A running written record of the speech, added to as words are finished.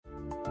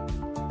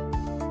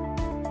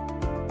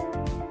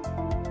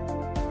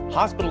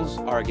Hospitals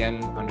are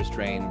again under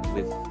strain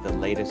with the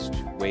latest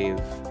wave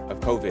of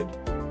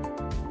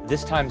COVID.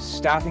 This time,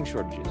 staffing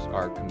shortages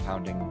are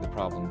compounding the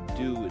problem,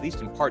 due at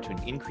least in part to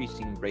an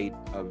increasing rate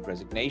of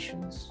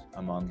resignations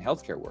among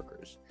healthcare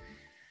workers.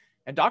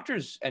 And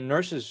doctors and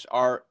nurses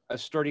are a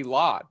sturdy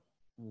lot.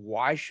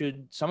 Why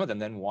should some of them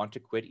then want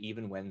to quit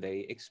even when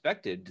they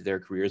expected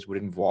their careers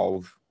would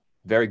involve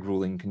very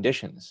grueling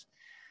conditions?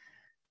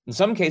 In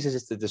some cases,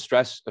 it's the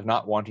distress of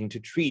not wanting to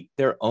treat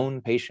their own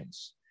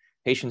patients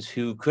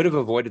who could have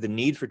avoided the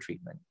need for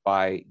treatment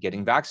by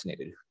getting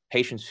vaccinated,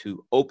 patients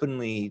who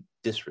openly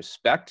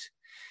disrespect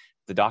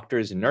the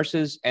doctors and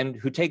nurses and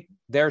who take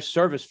their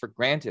service for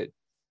granted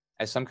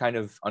as some kind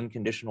of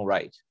unconditional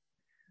right.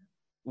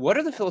 What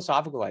are the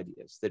philosophical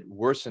ideas that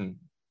worsen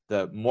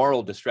the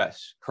moral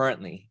distress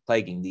currently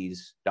plaguing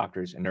these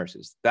doctors and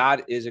nurses?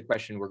 That is a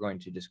question we're going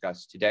to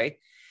discuss today.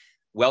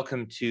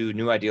 Welcome to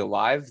New Ideal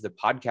Live, the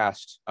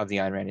podcast of the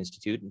Ayn Rand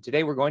Institute. And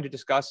today we're going to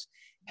discuss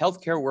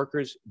healthcare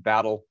workers'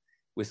 battle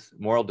with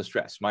moral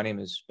distress. My name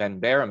is Ben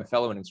Baer. I'm a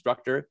fellow and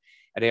instructor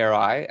at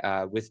ARI.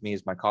 With me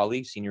is my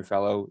colleague, senior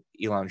fellow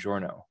Ilan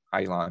Giorno.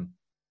 Hi, Ilan.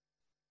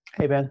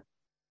 Hey, Ben.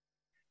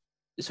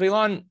 So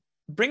Ilan,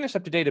 bring us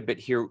up to date a bit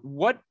here.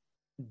 What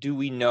do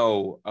we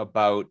know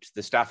about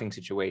the staffing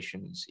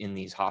situations in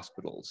these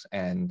hospitals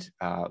and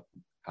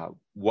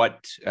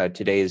what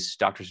today's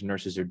doctors and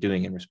nurses are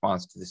doing in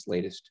response to this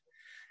latest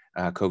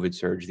COVID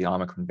surge, the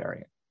Omicron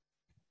variant?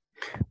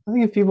 I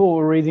think if people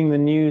were reading the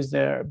news,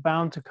 they're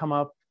bound to come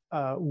up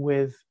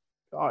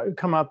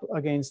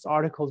against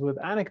articles with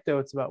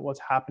anecdotes about what's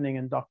happening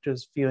and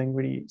doctors feeling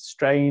really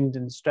strained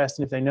and stressed.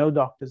 And if they know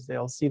doctors,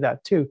 they'll see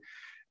that too.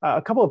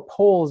 A couple of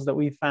polls that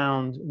we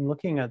found in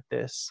looking at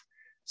this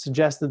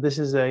suggest that this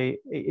is a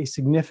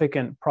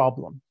significant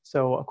problem.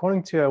 So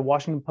according to a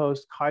Washington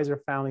Post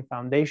Kaiser Family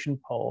Foundation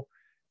poll,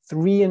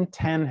 3 in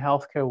 10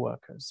 healthcare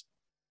workers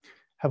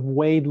have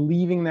weighed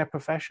leaving their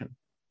profession,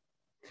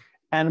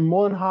 and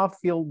more than half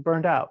feel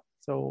burnt out.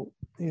 So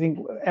you think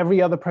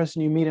every other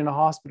person you meet in a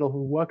hospital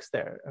who works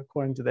there,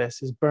 according to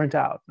this, is burnt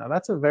out. Now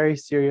that's a very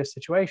serious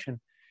situation.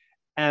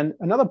 And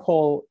another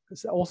poll,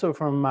 also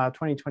from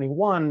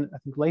 2021, I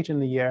think later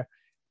in the year,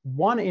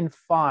 1 in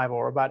 5,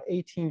 or about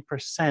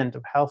 18%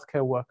 of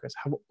healthcare workers,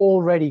 have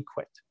already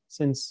quit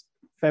since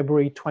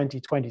February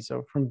 2020,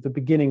 so from the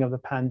beginning of the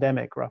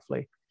pandemic,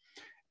 roughly.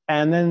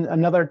 And then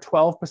another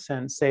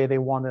 12% say they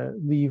want to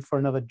leave for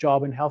another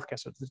job in healthcare,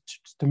 so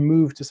to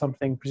move to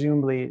something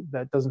presumably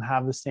that doesn't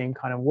have the same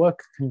kind of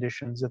work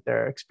conditions that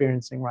they're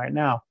experiencing right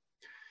now.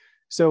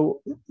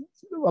 So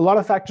a lot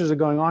of factors are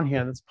going on here,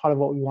 and that's part of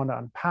what we want to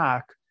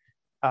unpack.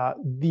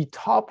 The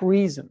top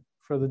reason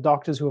for the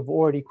doctors who have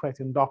already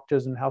quit, and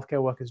doctors and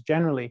healthcare workers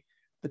generally,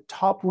 the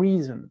top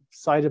reason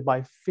cited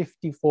by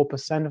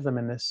 54% of them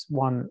in this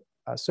one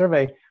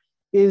survey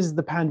is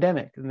the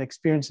pandemic and the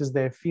experiences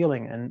they're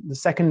feeling. And the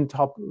second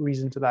top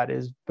reason to that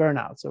is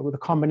burnout. So with a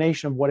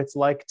combination of what it's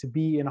like to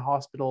be in a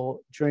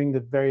hospital during the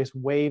various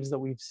waves that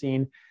we've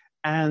seen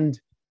and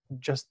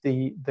just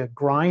the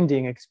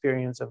grinding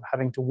experience of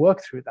having to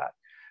work through that.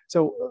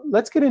 So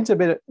let's get into a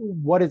bit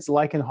what it's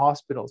like in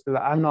hospitals,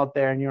 because I'm not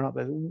there and you're not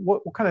there.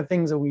 What kind of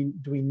things do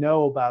we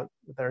know about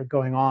that are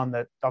going on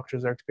that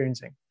doctors are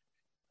experiencing?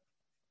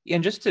 Yeah,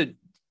 and just to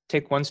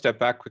take one step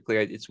back quickly,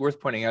 it's worth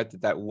pointing out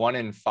that 1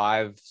 in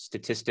 5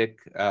 statistic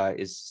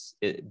is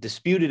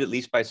disputed, at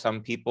least by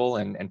some people.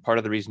 And part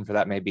of the reason for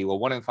that may be, well,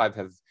 1 in 5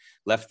 have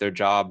left their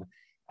job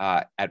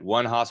at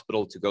one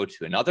hospital to go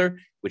to another,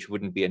 which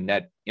wouldn't be a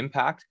net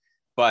impact.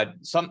 But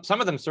some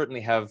of them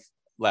certainly have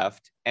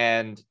left.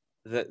 And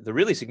the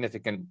really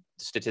significant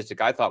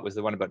statistic I thought was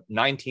the one about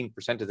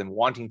 19% of them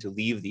wanting to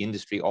leave the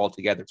industry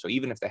altogether. So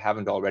even if they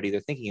haven't already, they're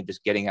thinking of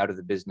just getting out of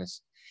the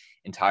business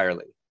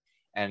entirely.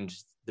 And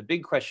the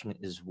big question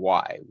is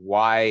why?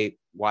 Why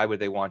would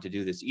they want to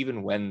do this,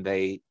 even when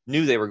they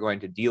knew they were going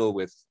to deal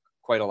with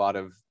quite a lot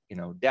of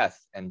death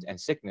and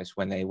sickness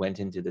when they went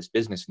into this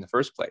business in the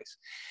first place?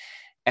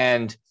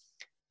 And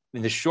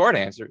the short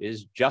answer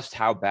is just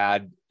how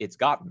bad it's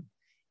gotten.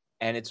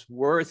 And it's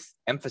worth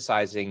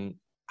emphasizing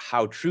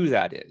how true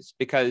that is,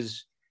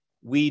 because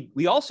we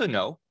also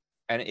know,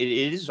 and it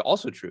is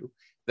also true,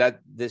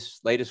 that this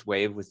latest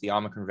wave with the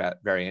Omicron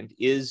variant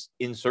is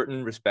in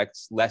certain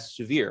respects less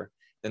severe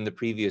than the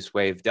previous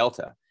wave,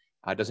 Delta.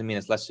 It doesn't mean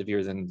it's less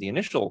severe than the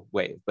initial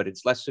wave, but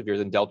it's less severe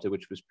than Delta,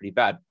 which was pretty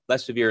bad.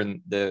 Less severe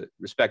in the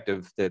respect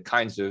of the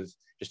kinds of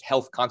just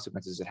health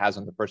consequences it has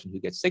on the person who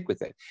gets sick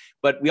with it.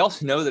 But we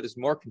also know that it's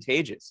more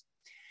contagious.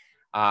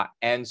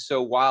 And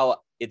so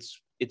while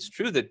it's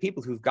true that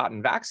people who've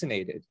gotten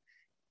vaccinated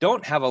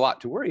don't have a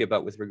lot to worry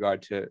about with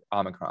regard to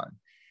Omicron,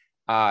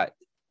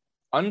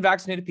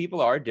 unvaccinated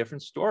people are a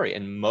different story.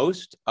 And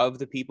most of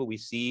the people we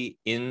see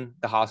in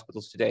the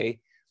hospitals today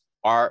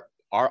are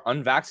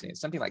unvaccinated,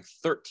 something like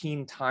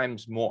 13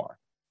 times more.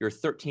 You're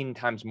 13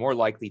 times more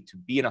likely to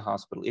be in a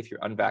hospital if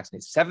you're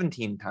unvaccinated,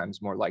 17 times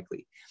more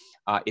likely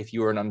if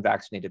you are an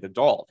unvaccinated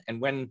adult.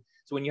 And when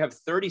you have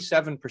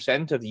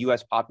 37% of the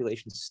US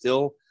population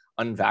still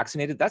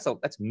unvaccinated,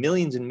 that's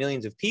millions and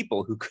millions of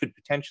people who could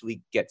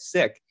potentially get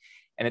sick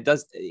And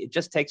it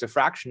just takes a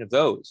fraction of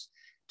those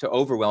to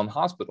overwhelm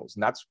hospitals.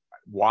 And that's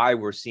why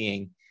we're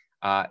seeing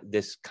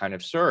this kind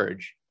of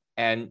surge.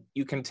 And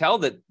you can tell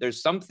that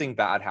there's something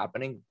bad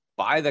happening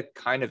by the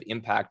kind of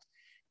impact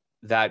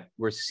that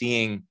we're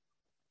seeing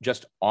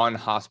just on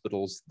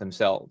hospitals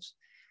themselves.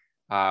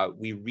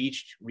 We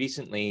reached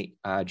recently,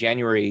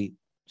 January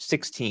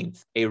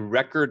 16th, a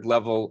record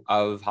level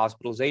of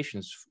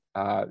hospitalizations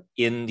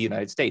in the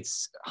United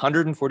States.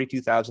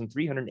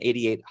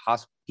 142,388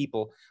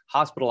 people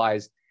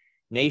hospitalized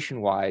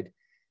nationwide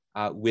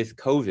with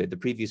COVID. The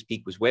previous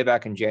peak was way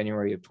back in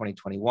January of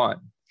 2021.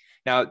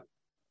 Now,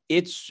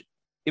 it's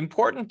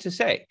important to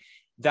say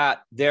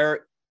that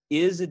there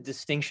is a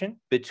distinction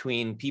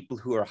between people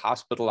who are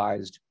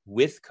hospitalized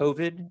with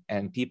COVID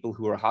and people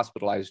who are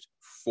hospitalized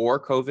for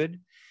COVID.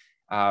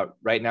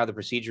 Right now, the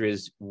procedure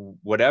is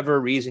whatever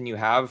reason you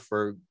have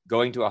for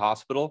going to a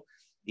hospital,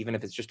 even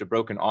if it's just a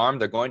broken arm,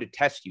 they're going to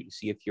test you to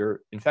see if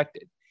you're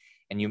infected.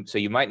 And so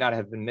you might not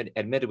have been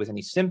admitted with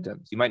any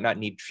symptoms. You might not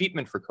need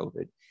treatment for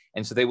COVID.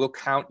 And so they will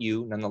count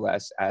you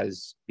nonetheless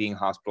as being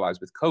hospitalized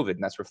with COVID.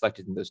 And that's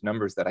reflected in those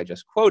numbers that I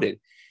just quoted.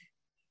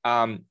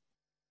 And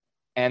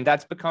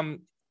that's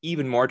become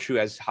even more true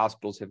as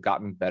hospitals have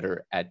gotten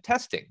better at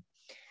testing.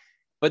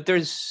 But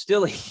there's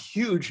still a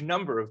huge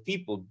number of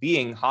people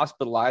being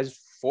hospitalized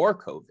for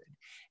COVID.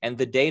 And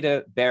the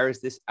data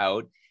bears this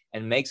out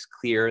and makes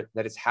clear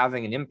that it's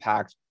having an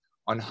impact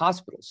on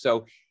hospitals.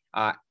 So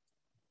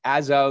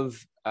as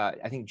of,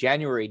 I think,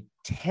 January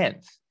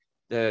 10th,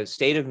 the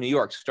state of New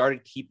York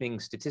started keeping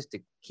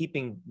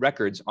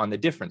records on the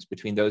difference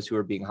between those who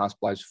are being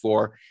hospitalized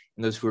for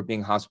and those who are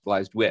being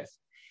hospitalized with.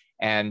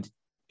 And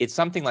it's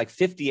something like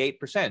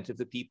 58% of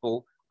the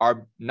people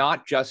are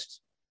not just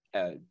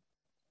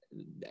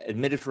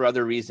admitted for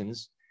other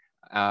reasons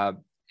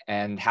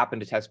and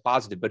happen to test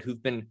positive, but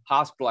who've been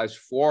hospitalized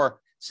for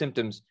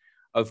symptoms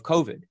of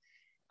COVID.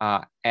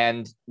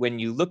 And when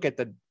you look at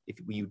if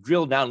you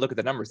drill down, look at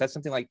the numbers, that's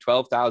something like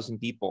 12,000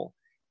 people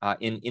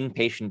in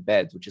inpatient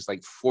beds, which is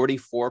like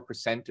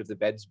 44% of the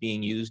beds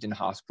being used in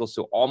hospitals.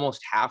 So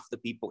almost half the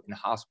people in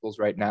hospitals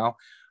right now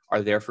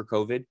are there for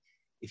COVID.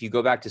 If you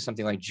go back to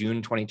something like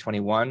June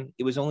 2021,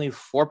 it was only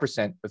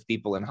 4% of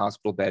people in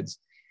hospital beds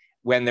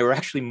when there were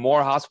actually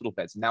more hospital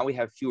beds. Now we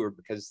have fewer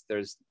because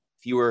there's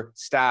fewer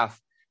staff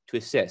to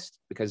assist,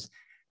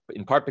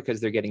 in part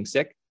because they're getting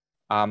sick,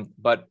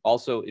 but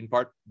also in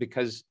part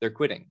because they're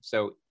quitting.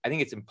 So I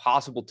think it's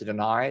impossible to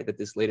deny that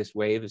this latest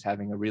wave is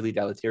having a really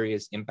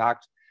deleterious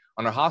impact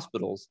on our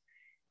hospitals.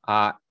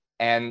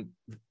 And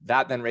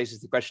that then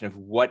raises the question of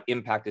what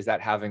impact is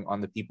that having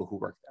on the people who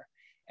work there?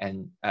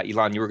 And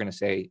Ilan, you were going to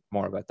say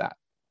more about that.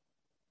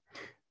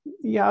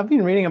 Yeah, I've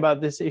been reading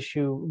about this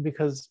issue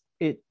because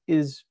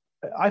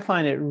I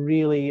find it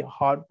really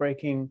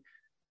heartbreaking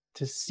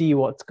to see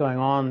what's going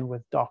on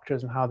with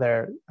doctors and how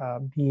they're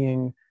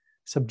being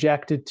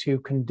subjected to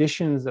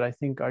conditions that I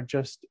think are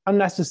just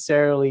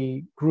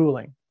unnecessarily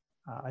grueling.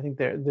 I think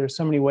there's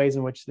so many ways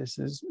in which this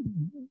is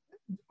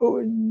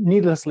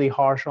needlessly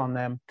harsh on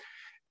them.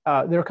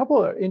 There are a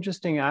couple of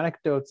interesting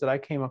anecdotes that I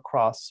came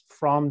across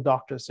from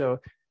doctors. So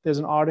there's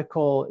an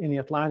article in The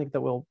Atlantic that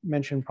we'll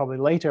mention probably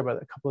later,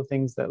 but a couple of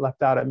things that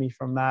leapt out at me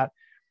from that.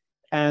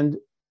 And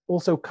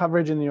also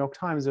coverage in the New York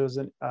Times. There was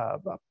a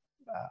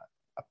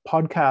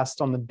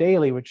podcast on The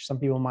Daily, which some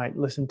people might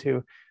listen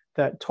to,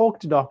 that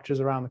talked to doctors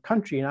around the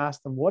country and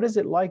asked them, what is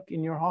it like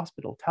in your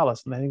hospital? Tell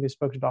us. And I think they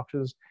spoke to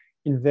doctors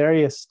in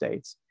various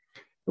states.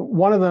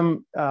 One of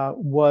them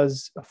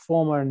was a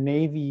former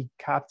Navy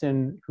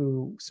captain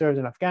who served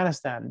in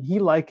Afghanistan. He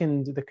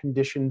likened the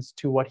conditions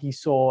to what he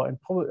saw, and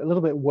probably a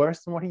little bit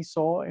worse than what he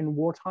saw in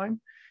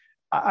wartime.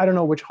 I don't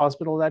know which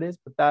hospital that is,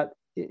 but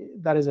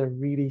that is a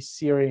really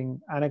searing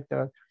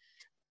anecdote.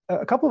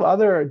 A couple of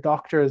other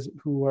doctors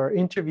who were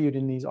interviewed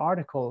in these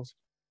articles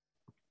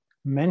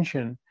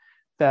mention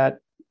that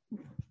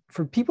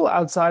for people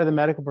outside of the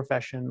medical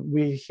profession,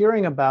 we're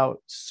hearing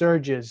about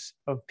surges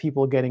of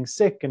people getting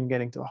sick and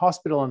getting to the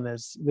hospital, and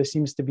there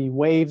seems to be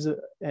waves,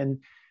 and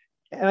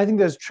I think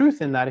there's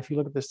truth in that if you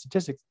look at the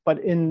statistics. But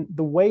in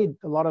the way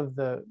a lot of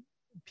the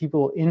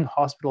people in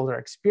hospitals are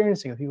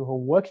experiencing, the people who are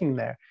working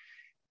there,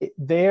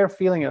 they're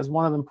feeling, as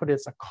one of them put it,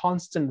 it's a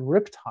constant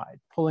riptide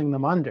pulling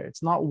them under.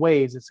 It's not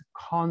waves; it's a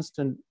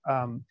constant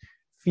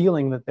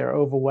feeling that they're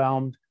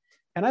overwhelmed.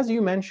 And as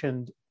you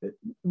mentioned,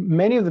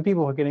 many of the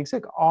people who are getting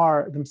sick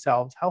are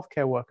themselves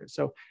healthcare workers.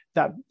 So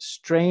that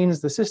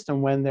strains the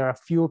system when there are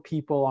fewer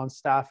people on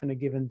staff in a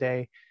given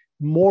day,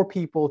 more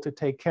people to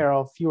take care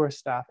of, fewer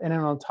staff. And then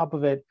on top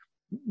of it,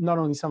 not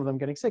only some of them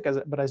getting sick,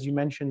 but as you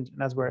mentioned,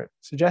 and as we're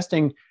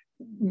suggesting,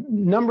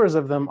 numbers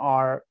of them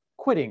are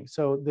quitting.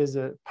 So there's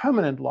a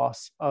permanent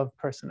loss of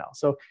personnel.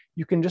 So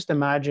you can just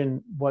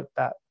imagine what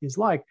that is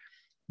like.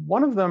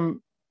 One of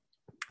them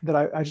that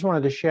I just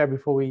wanted to share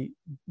before we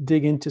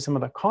dig into some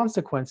of the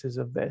consequences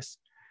of this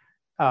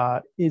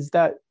is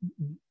that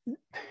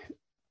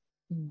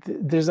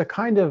there's a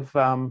kind of,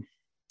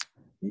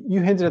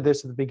 you hinted at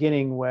this at the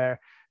beginning, where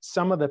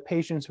some of the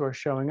patients who are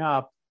showing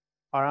up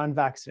are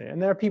unvaccinated.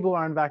 And there are people who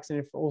are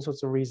unvaccinated for all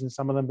sorts of reasons,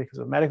 some of them because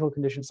of medical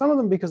conditions, some of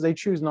them because they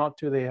choose not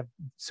to. They have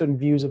certain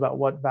views about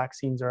what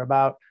vaccines are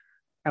about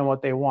and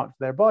what they want for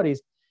their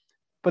bodies.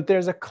 But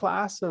there's a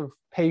class of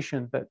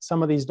patient that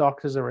some of these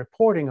doctors are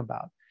reporting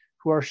about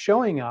who are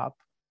showing up.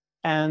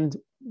 And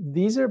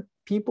these are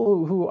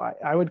people who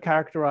I would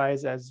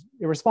characterize as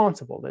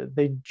irresponsible.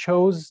 They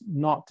chose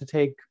not to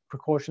take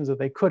precautions that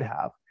they could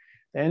have.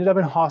 They ended up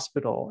in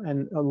hospital,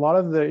 and a lot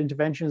of the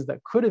interventions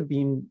that could have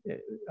been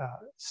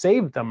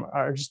saved them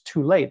are just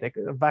too late.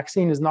 A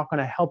vaccine is not going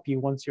to help you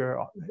once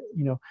you're,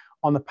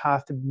 on the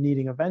path to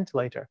needing a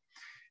ventilator.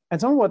 And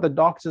some of what the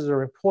doctors are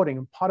reporting,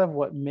 and part of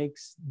what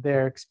makes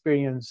their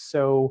experience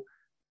so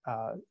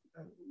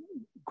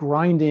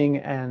grinding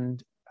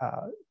and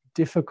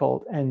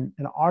difficult and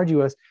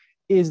arduous,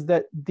 is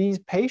that these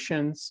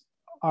patients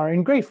are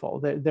ungrateful.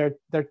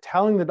 They're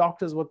telling the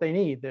doctors what they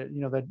need.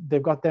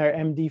 They've got their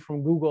MD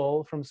from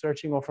Google, from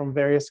searching, or from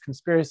various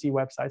conspiracy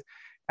websites,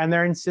 and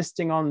they're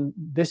insisting on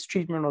this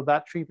treatment or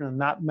that treatment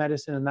and that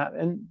medicine and that.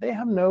 And they're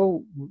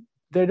not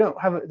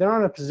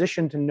in a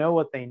position to know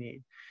what they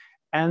need.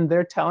 And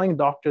they're telling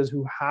doctors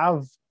who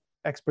have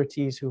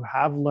expertise, who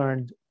have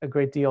learned a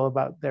great deal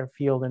about their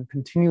field and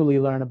continually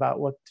learn about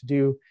what to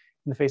do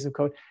in the face of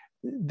COVID.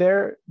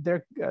 They're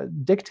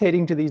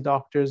dictating to these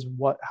doctors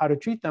how to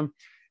treat them.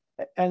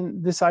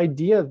 And this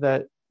idea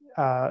that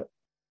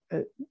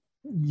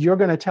you're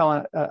going to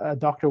tell a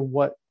doctor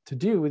what to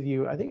do with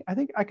you, I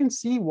think I can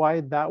see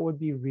why that would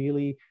be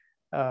really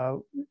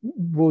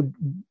would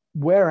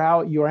wear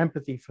out your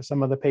empathy for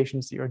some of the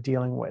patients that you're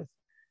dealing with.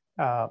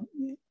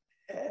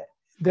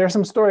 There are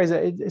some stories.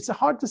 It's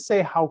hard to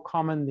say how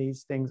common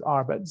these things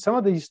are, but some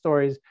of these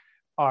stories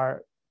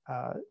are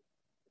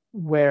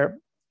where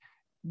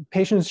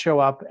patients show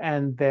up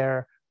and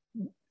they're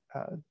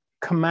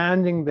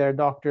commanding their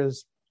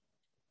doctors,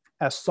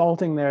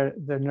 assaulting their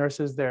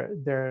nurses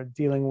they're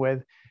dealing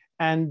with,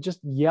 and just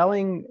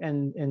yelling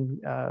and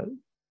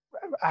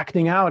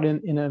acting out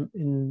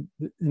in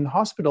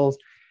hospitals.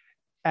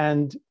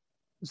 And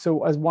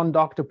so, as one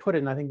doctor put it,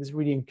 and I think this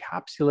really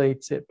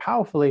encapsulates it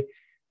powerfully,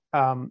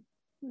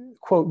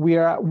 quote, "We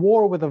are at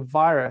war with a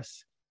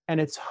virus and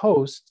its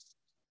hosts,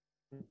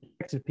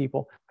 infected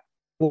people,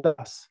 with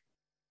us."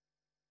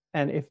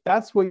 And if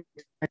that's what you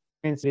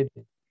experienced,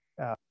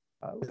 that.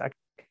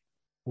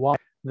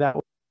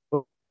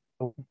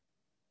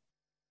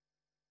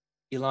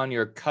 Ilan,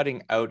 you're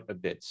cutting out a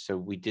bit, so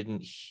we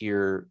didn't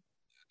hear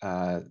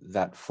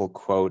that full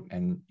quote,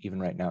 and even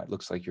right now it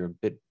looks like you're a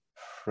bit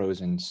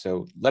frozen.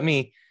 So let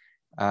me,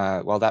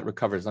 while that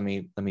recovers, let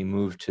me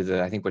move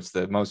to I think what's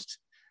the most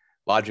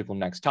logical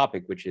next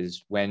topic, which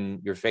is when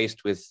you're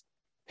faced with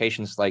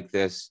patients like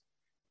this,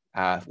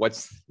 how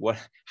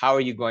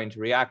are you going to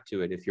react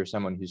to it if you're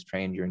someone who's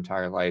trained your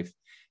entire life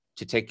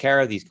to take care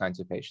of these kinds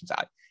of patients?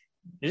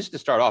 Just to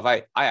start off,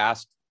 I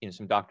asked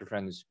some doctor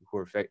friends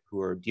who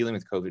are dealing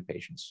with COVID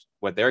patients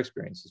what their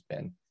experience has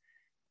been.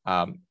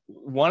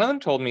 One of them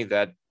told me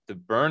that the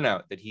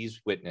burnout that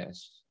he's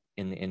witnessed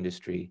in the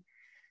industry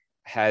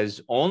has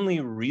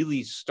only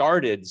really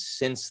started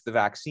since the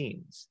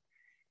vaccines.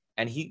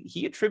 And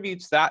he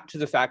attributes that to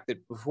the fact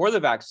that before the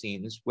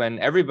vaccines, when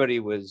everybody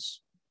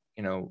was,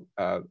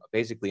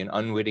 basically an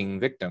unwitting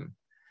victim,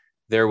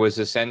 there was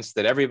a sense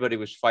that everybody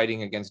was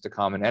fighting against a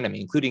common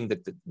enemy, including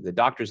that the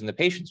doctors and the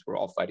patients were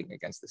all fighting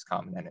against this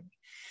common enemy.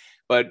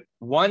 But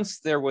once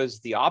there was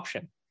the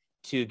option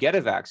to get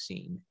a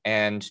vaccine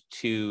and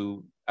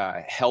to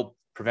help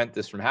prevent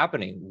this from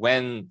happening,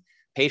 when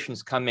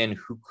patients come in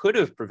who could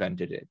have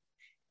prevented it,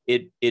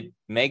 it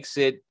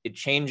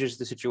changes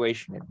the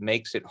situation. It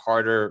makes it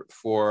harder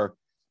for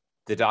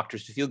the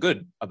doctors to feel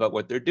good about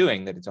what they're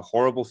doing, that it's a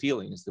horrible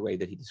feeling is the way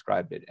that he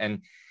described it.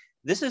 And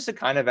this is a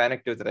kind of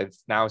anecdote that I've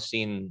now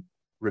seen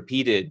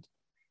repeated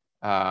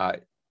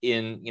by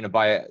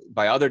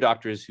other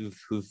doctors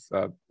who've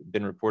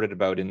been reported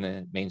about in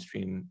the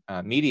mainstream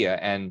media.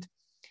 And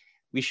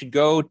we should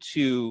go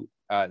to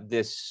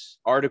this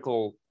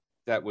article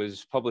that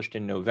was published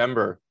in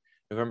November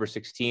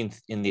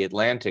 16th in The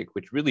Atlantic,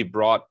 which really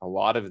brought a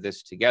lot of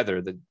this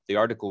together. The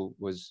article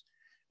was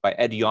by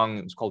Ed Young.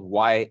 It was called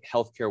 "Why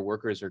Healthcare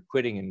Workers Are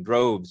Quitting in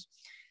Droves."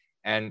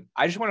 And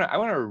I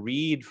want to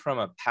read from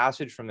a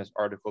passage from this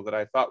article that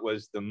I thought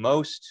was the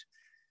most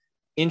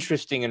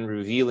interesting and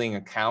revealing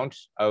account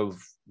of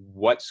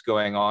what's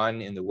going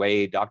on in the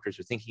way doctors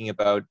are thinking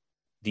about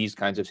these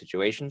kinds of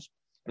situations.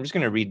 I'm just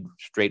going to read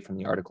straight from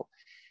the article.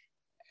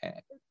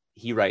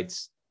 He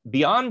writes,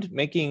 "Beyond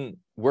making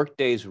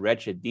workdays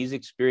wretched, these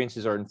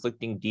experiences are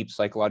inflicting deep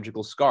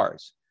psychological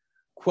scars.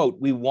 Quote,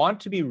 we want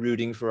to be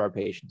rooting for our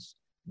patients.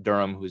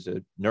 Durham, who's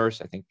a nurse,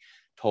 I think,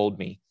 told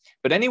me.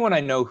 But anyone I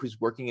know who's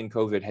working in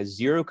COVID has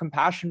zero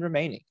compassion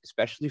remaining,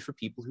 especially for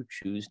people who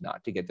choose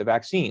not to get the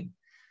vaccine."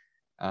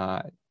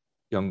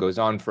 Young goes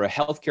on, "For a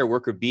healthcare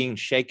worker, being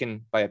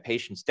shaken by a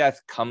patient's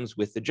death comes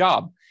with the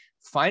job.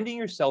 Finding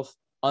yourself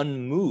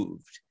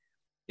unmoved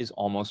is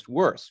almost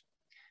worse.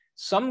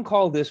 Some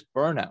call this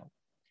burnout,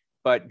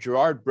 but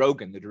Gerard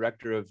Brogan, the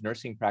director of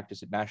nursing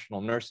practice at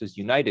National Nurses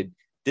United,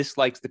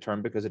 dislikes the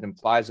term because it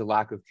implies a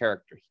lack of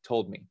character. He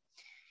told me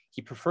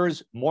he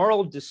prefers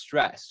moral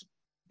distress,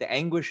 the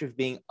anguish of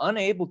being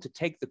unable to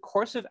take the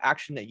course of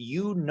action that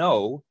you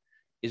know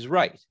is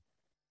right.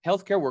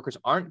 Healthcare workers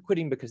aren't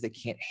quitting because they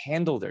can't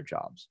handle their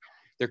jobs.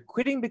 They're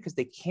quitting because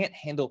they can't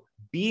handle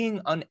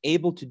being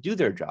unable to do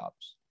their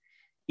jobs.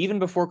 Even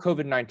before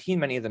COVID-19,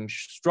 many of them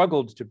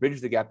struggled to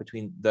bridge the gap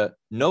between the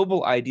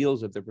noble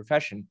ideals of their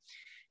profession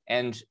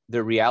and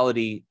the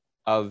reality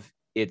of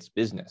its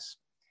business.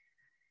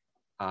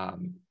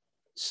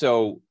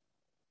 So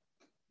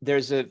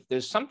there's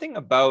something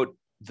about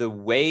the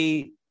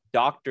way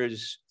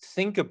doctors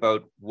think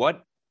about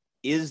what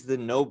is the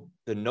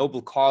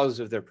noble cause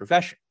of their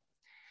profession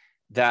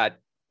that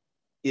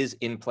is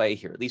in play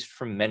here, at least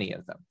for many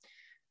of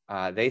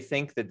them. They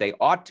think that they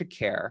ought to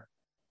care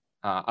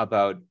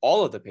about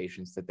all of the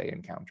patients that they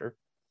encounter,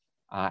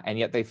 and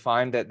yet they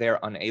find that they're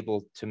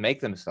unable to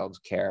make themselves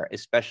care,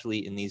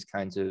 especially in these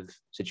kinds of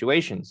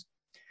situations.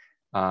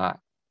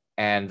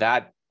 And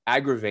that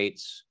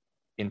aggravates,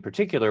 in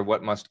particular,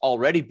 what must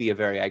already be a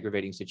very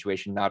aggravating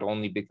situation, not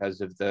only because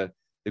of the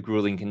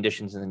grueling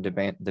conditions and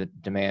the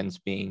demands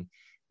being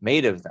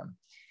made of them.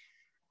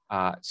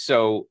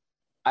 So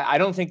I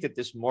don't think that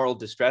this moral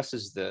distress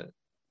is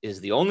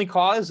the only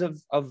cause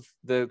of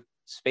the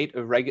spate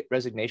of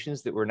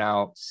resignations that we're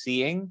now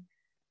seeing,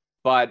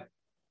 but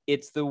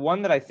it's the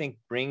one that I think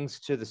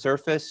brings to the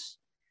surface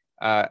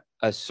a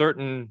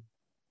certain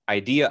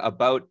idea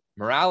about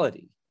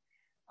morality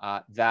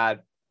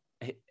that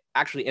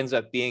actually ends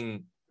up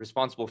being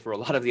responsible for a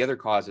lot of the other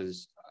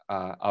causes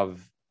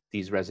of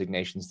these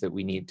resignations that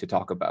we need to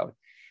talk about.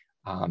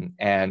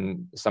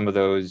 And some of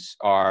those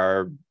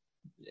are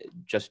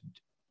just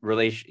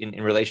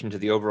in relation to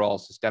the overall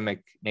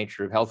systemic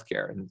nature of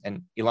healthcare.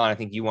 And Ilan, I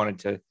think you wanted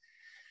to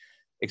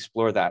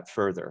explore that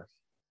further.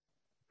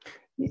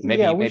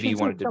 Maybe you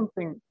wanted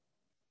to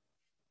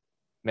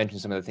mention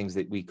some of the things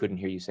that we couldn't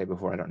hear you say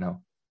before. I don't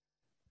know.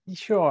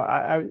 Sure.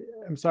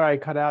 I'm sorry I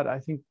cut out. I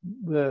think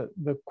the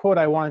quote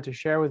I wanted to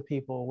share with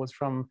people was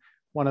from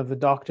one of the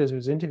doctors who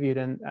was interviewed,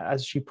 and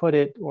as she put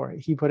it, or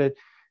he put it,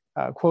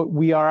 quote,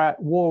 "We are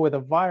at war with a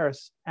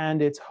virus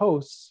and its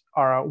hosts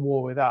are at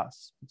war with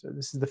us." So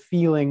this is the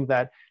feeling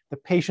that the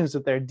patients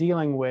that they're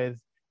dealing with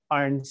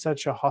are in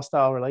such a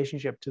hostile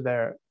relationship to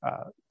their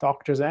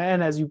doctors.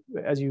 And as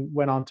you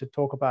went on to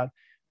talk about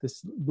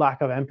this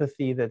lack of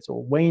empathy,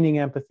 or waning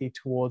empathy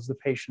towards the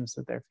patients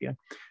that they're feeling.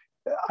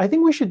 I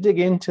think we should dig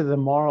into the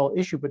moral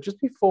issue, but just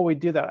before we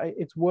do that,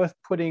 it's worth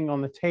putting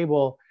on the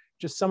table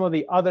just some of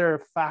the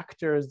other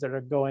factors that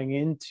are going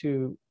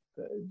into,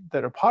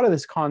 that are part of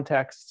this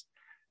context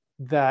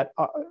that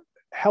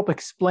help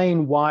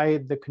explain why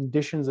the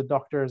conditions that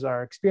doctors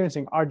are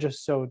experiencing are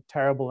just so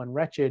terrible and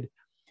wretched.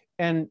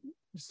 And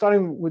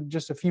starting with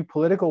just a few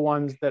political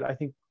ones that I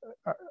think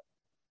are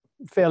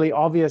fairly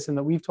obvious and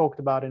that we've talked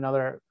about in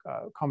other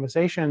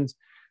conversations,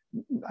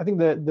 I think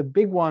the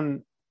big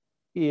one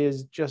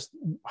is just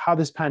how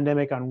this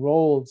pandemic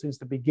unrolled since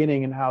the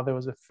beginning, and how there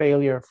was a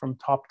failure from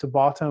top to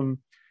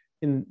bottom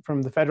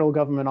from the federal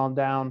government on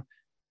down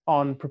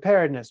on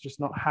preparedness,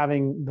 just not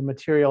having the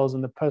materials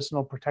and the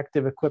personal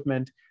protective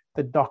equipment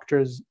that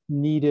doctors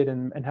needed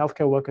and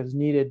healthcare workers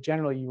needed.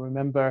 Generally, you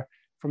remember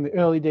from the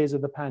early days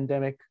of the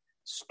pandemic,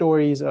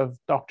 stories of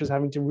doctors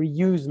having to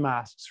reuse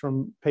masks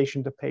from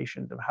patient to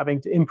patient, of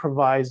having to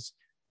improvise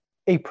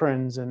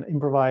aprons and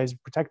improvise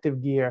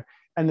protective gear.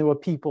 And there were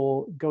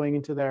people going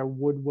into their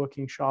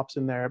woodworking shops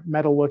and their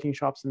metalworking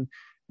shops and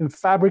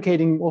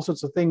fabricating all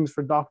sorts of things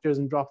for doctors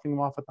and dropping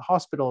them off at the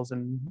hospitals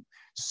and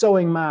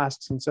sewing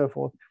masks and so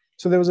forth.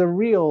 So there was a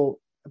real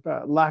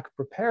lack of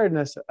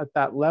preparedness at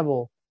that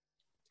level.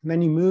 And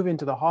then you move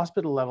into the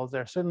hospital levels.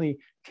 There are certainly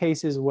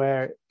cases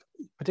where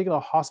particular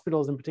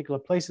hospitals in particular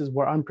places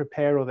were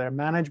unprepared, or their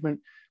management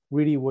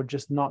really were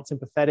just not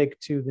sympathetic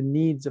to the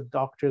needs of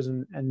doctors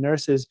and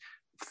nurses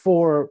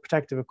for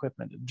protective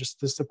equipment, just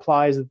the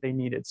supplies that they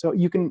needed. So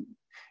you can,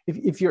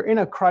 if you're in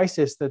a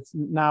crisis that's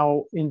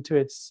now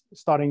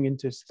starting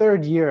into its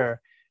third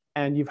year,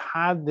 and you've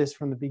had this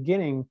from the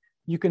beginning,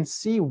 you can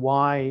see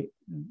why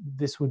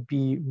this would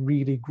be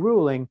really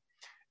grueling.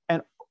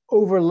 And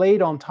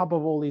overlaid on top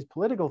of all these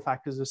political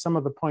factors are some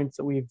of the points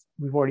that we've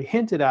already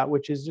hinted at,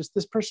 which is just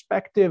this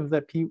perspective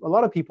that a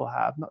lot of people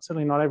have,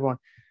 certainly not everyone,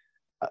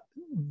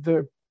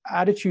 the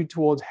attitude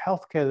towards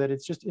healthcare that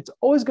it's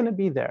always going to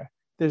be there.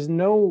 There's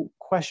no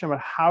question about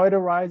how it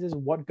arises,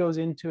 what goes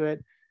into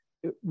it.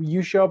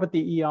 You show up at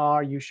the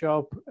ER, you show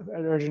up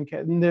at urgent care,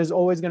 and there's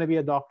always going to be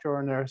a doctor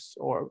or a nurse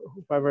or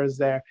whoever is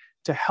there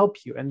to help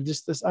you. And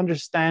just this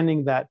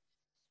understanding that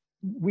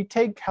we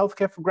take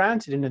healthcare for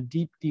granted in a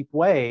deep, deep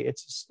way.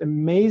 It's this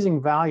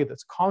amazing value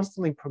that's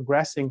constantly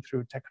progressing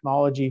through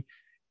technology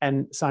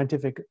and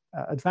scientific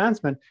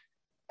advancement.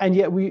 And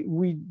yet I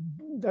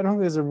don't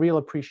think there's a real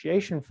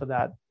appreciation for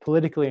that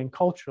politically and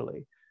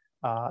culturally.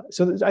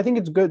 So I think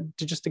it's good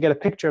to get a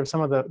picture of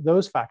some of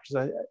those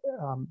factors.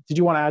 Did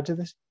you want to add to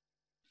this?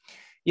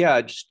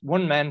 Yeah, just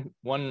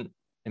one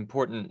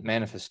important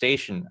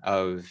manifestation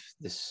of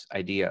this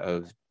idea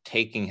of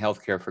taking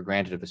healthcare for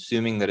granted, of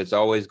assuming that it's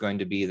always going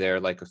to be there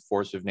like a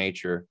force of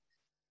nature,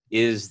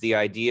 is the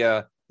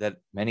idea that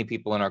many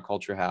people in our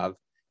culture have,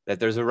 that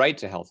there's a right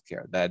to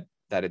healthcare, that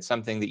it's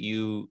something that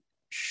you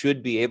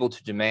should be able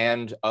to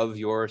demand of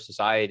your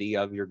society,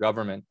 of your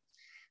government.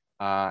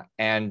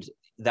 And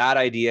that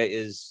idea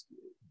is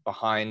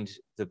behind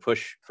the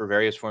push for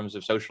various forms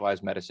of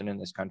socialized medicine in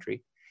this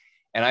country.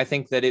 And I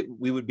think that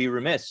we would be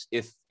remiss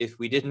if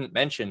we didn't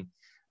mention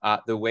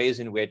the ways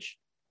in which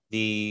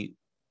the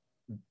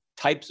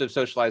types of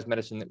socialized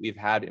medicine that we've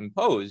had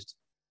imposed,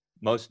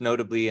 most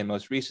notably and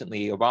most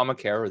recently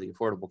Obamacare, or the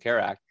Affordable Care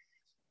Act,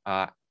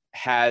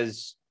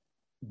 has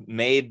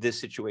made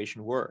this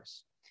situation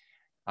worse.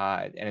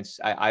 And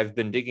I've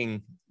been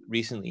digging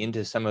recently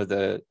into some of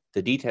the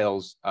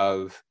details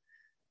of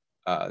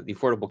the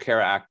Affordable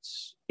Care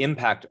Act's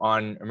impact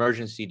on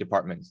emergency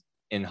departments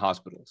in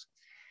hospitals.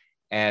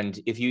 And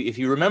if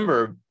you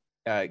remember,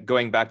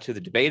 going back to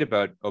the debate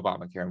about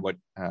Obamacare and what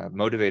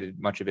motivated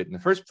much of it in the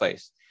first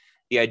place,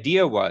 the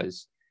idea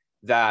was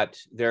that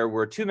there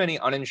were too many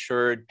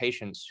uninsured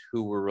patients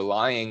who were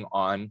relying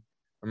on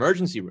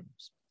emergency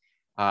rooms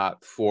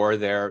for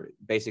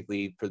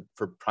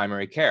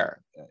primary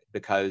care,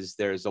 because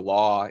there's a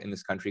law in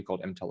this country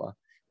called EMTALA,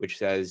 which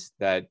says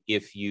that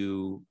if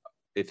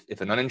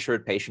an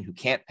uninsured patient who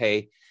can't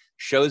pay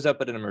shows up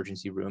at an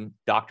emergency room,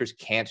 doctors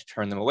can't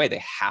turn them away.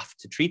 They have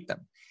to treat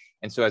them.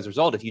 And so as a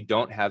result, if you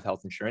don't have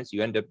health insurance,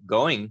 you end up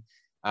going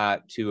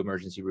to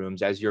emergency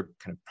rooms as your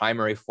kind of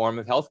primary form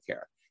of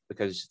healthcare,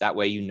 because that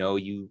way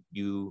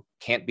you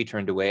can't be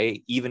turned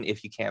away even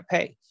if you can't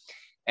pay.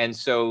 And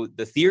so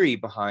the theory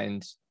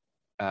behind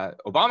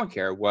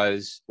Obamacare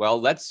was, well,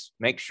 let's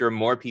make sure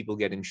more people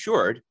get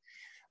insured,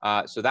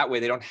 so that way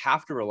they don't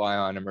have to rely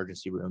on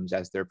emergency rooms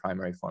as their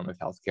primary form of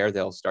healthcare.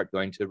 They'll start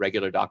going to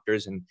regular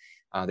doctors, and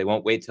they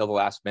won't wait till the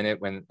last minute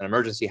when an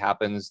emergency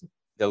happens.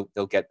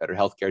 They'll get better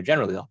healthcare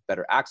generally. They'll have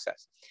better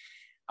access.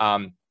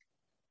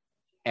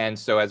 And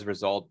so as a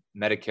result,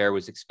 Medicare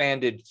was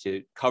expanded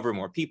to cover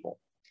more people.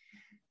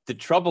 The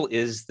trouble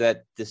is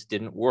that this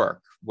didn't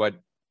work. What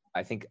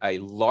I think a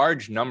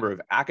large number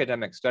of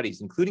academic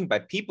studies, including by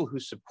people who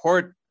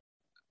support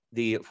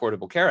the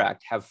Affordable Care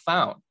Act, have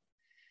found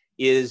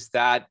is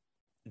that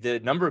the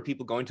number of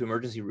people going to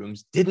emergency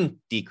rooms didn't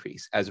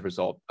decrease as a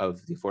result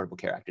of the Affordable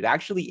Care Act. It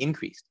actually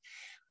increased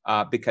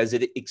because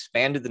it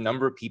expanded the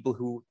number of people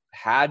who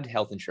had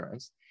health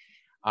insurance.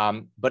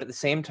 But at the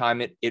same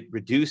time, it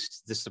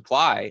reduced the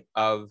supply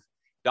of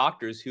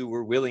doctors who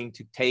were willing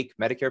to take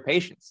Medicare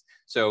patients.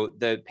 So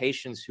the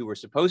patients who were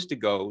supposed to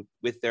go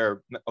with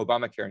their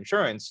Obamacare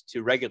insurance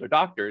to regular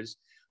doctors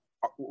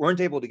weren't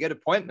able to get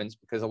appointments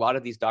because a lot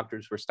of these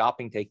doctors were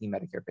stopping taking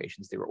Medicare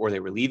patients. They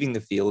were leaving the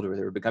field, or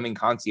they were becoming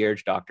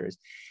concierge doctors.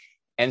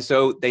 And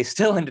so they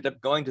still ended up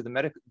going to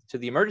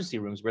the emergency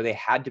rooms where they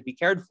had to be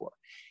cared for.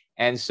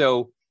 And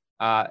so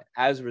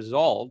as a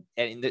result,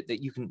 and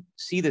that you can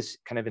see this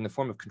kind of in the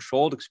form of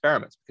controlled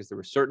experiments, because there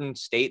were certain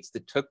states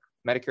that took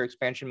Medicare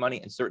expansion money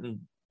and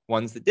certain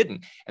ones that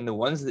didn't. And the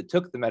ones that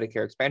took the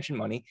Medicare expansion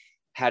money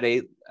had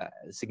a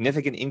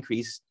significant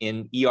increase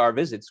in ER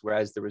visits,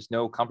 whereas there was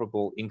no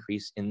comparable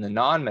increase in the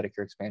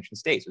non-Medicare expansion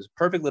states. It was a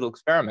perfect little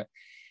experiment.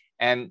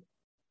 And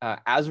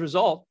as a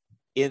result,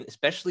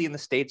 especially in the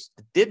states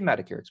that did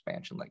Medicare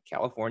expansion, like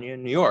California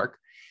and New York,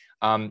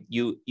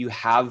 you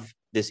have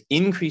this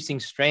increasing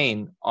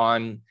strain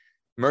on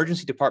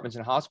emergency departments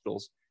and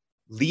hospitals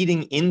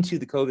leading into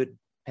the COVID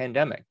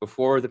pandemic,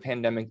 before the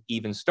pandemic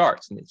even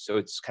starts. And so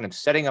it's kind of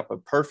setting up a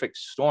perfect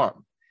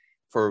storm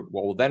for,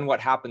 well, then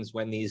what happens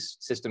when these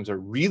systems are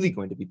really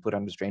going to be put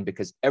under strain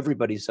because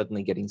everybody's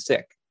suddenly getting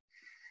sick?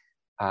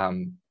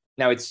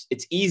 Now, it's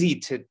easy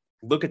to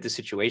look at the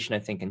situation, I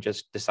think, and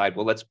just decide,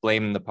 well, let's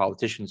blame the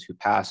politicians who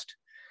passed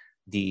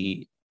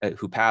the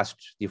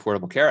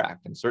Affordable Care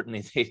Act, and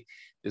certainly they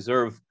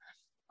deserve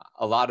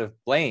a lot of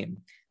blame.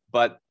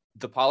 But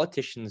the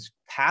politicians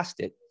passed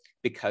it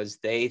because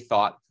they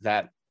thought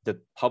that the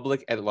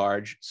public at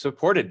large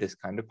supported this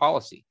kind of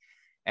policy.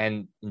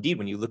 And indeed,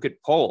 when you look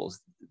at polls,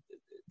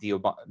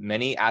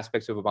 many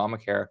aspects of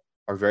Obamacare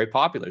are very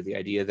popular. The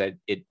idea that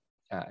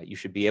you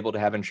should be able to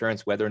have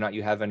insurance whether or not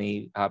you have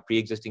any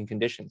pre-existing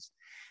conditions.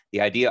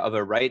 The idea of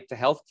a right to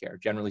healthcare,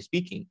 generally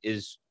speaking,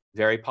 is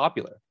very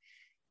popular.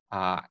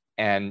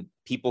 And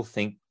people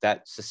think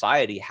that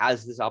society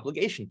has this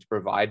obligation to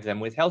provide them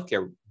with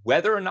healthcare,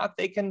 whether or not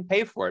they can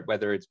pay for it,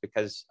 whether it's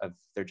because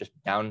they're just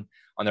down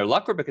on their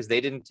luck or because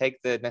they didn't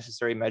take the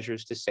necessary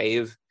measures to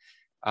save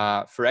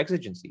for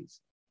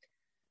exigencies.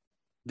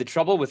 The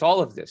trouble with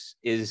all of this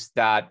is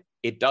that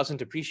it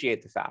doesn't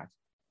appreciate the fact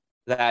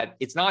that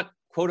it's not,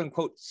 quote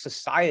unquote,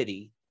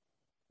 society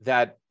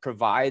that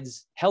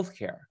provides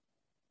healthcare.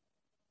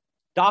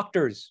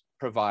 Doctors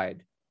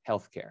provide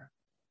healthcare.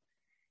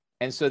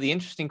 And so the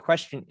interesting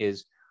question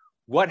is,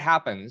 what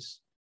happens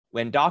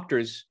when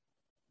doctors,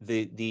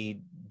 the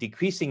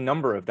decreasing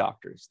number of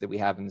doctors that we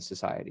have in the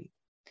society,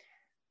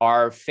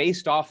 are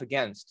faced off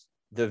against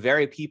the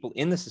very people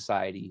in the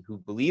society who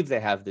believe they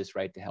have this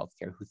right to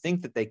healthcare, who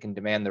think that they can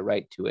demand the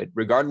right to it,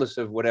 regardless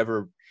of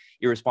whatever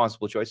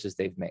irresponsible choices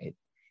they've made,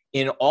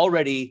 in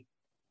already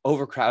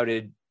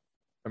overcrowded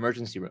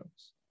emergency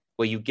rooms?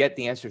 Well, you get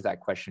the answer to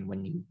that question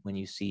when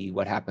you see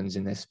what happens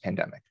in this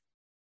pandemic.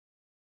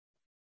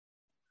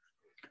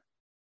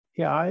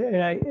 Yeah,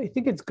 I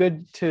think it's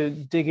good to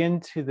dig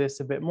into this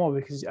a bit more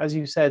because, as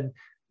you said,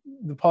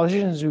 the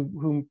politicians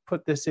who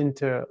put this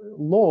into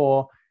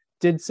law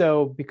did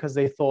so because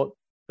they thought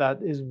that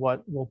is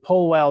what will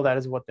poll well, that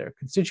is what their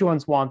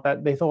constituents want,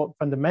 that they thought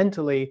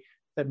fundamentally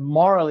that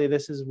morally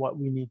this is what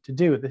we need to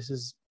do. This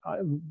is,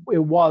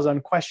 it was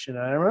unquestioned.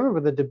 And I remember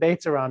the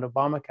debates around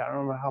Obamacare. I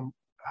don't remember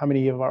how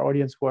many of our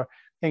audience were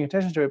paying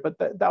attention to it, but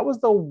that was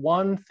the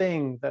one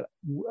thing that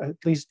at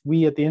least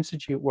we at the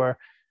Institute were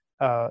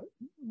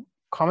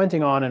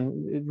commenting on,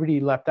 and it really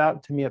leapt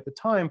out to me at the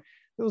time.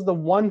 It was the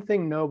one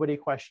thing nobody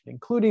questioned,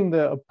 including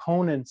the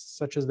opponents,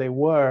 such as they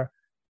were,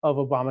 of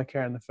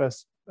Obamacare in the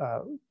first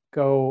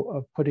go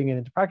of putting it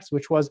into practice,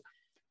 which was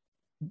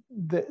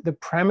the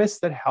premise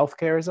that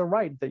healthcare is a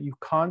right, that you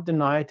can't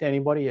deny it to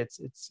anybody. It's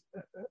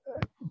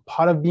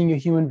part of being a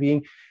human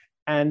being.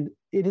 And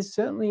it is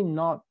certainly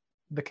not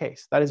the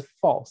case. That is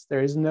false.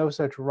 There is no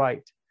such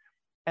right.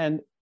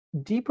 And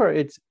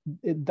deeper,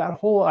 that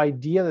whole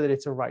idea that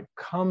it's a right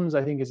comes,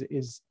 I think,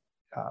 is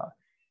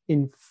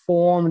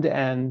informed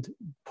and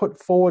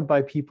put forward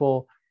by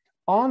people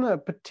on a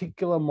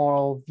particular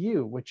moral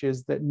view, which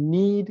is that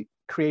need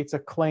creates a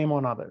claim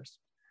on others.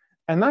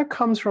 And that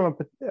comes from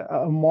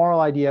a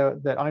moral idea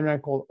that Ayn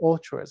Rand called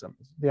altruism,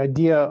 the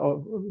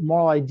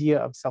moral idea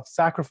of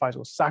self-sacrifice,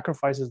 or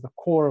sacrifice is the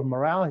core of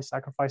morality,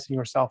 sacrificing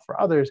yourself for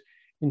others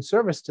in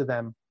service to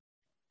them.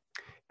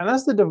 And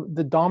that's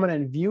the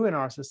dominant view in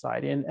our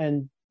society.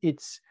 And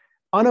it's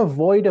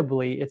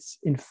unavoidably, it's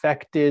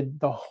infected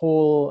the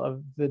whole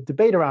of the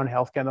debate around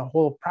healthcare and the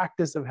whole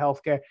practice of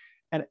healthcare,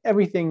 and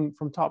everything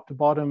from top to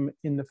bottom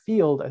in the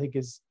field, I think,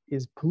 is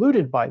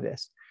polluted by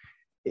this.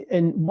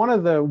 And one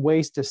of the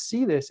ways to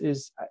see this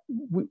is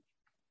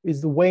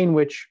the way in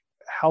which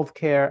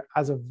healthcare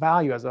as a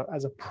value, as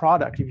a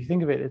product, if you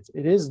think of it,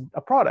 it is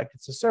a product.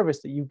 It's a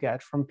service that you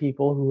get from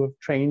people who have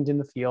trained in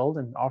the field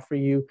and offer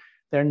you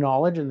their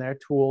knowledge and their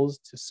tools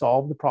to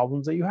solve the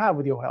problems that you have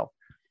with your health.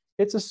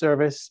 It's a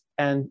service,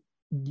 and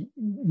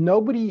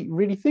nobody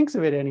really thinks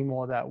of it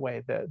anymore that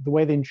way. The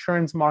way the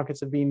insurance markets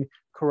have been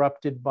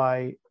corrupted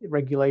by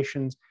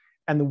regulations,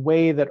 and the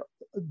way that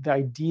the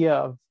idea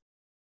of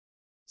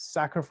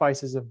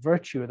sacrifices of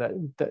virtue, that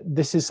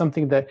this is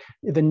something that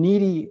the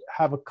needy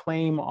have a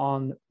claim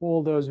on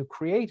all those who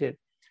create it.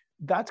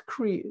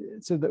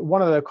 So that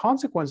one of the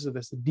consequences of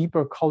this, the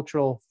deeper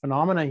cultural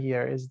phenomena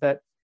here, is that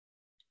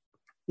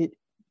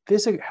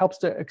this helps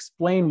to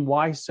explain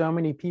why so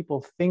many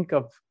people think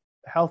of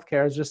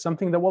healthcare as just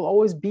something that will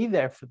always be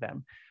there for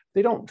them.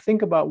 They don't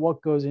think about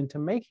what goes into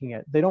making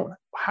it. They don't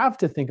have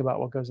to think about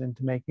what goes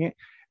into making it.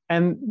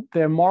 And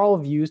their moral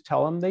views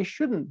tell them they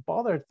shouldn't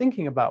bother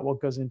thinking about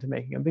what goes into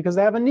making it because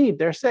they have a need,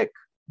 they're sick.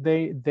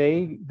 They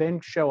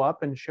then show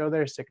up and show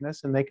their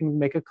sickness, and they can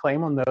make a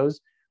claim on those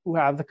who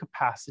have the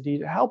capacity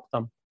to help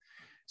them.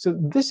 So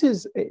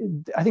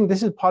I think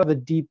this is part of the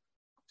deep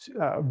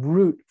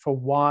root for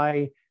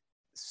why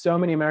so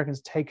many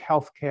Americans take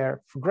healthcare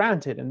for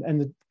granted,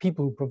 and the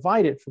people who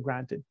provide it for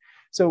granted.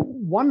 So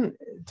one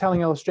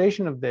telling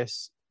illustration of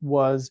this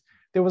was,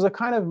 there was a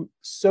kind of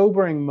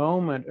sobering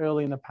moment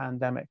early in the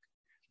pandemic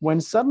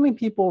when suddenly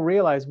people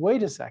realized,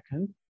 wait a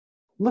second,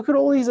 look at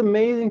all these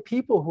amazing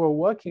people who are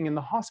working in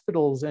the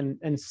hospitals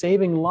and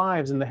saving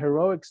lives, and the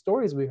heroic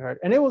stories we heard.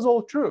 And it was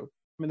all true.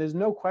 I mean, there's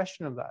no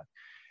question of that.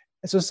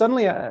 So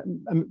suddenly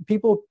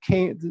people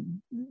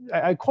came,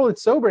 I call it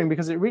sobering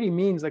because it really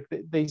means like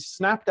they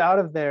snapped out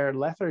of their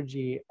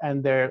lethargy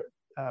and their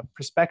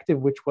perspective,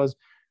 which was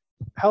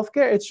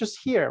healthcare, it's just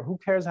here. Who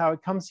cares how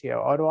it comes here?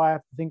 Or do I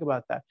have to think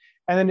about that?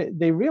 And then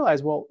they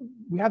realized, well,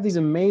 we have these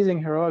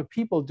amazing heroic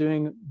people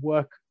doing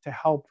work to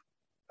help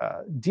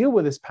deal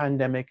with this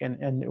pandemic.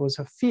 And it was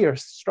a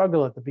fierce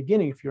struggle at the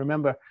beginning. If you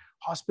remember,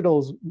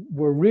 hospitals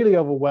were really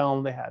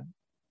overwhelmed. They had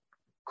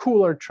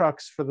cooler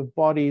trucks for the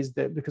bodies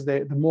because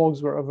the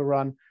morgues were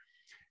overrun.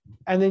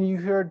 And then you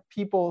heard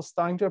people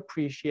starting to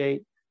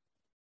appreciate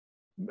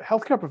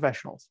healthcare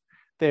professionals.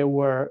 There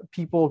were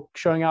people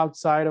showing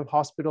outside of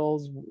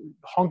hospitals,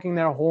 honking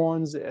their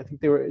horns. I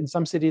think there were, in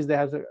some cities, they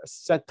had a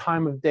set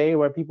time of day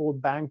where people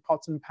would bang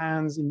pots and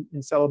pans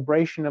in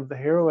celebration of the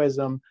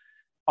heroism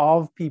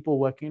of people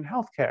working in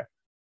healthcare.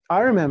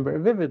 I remember it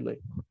vividly.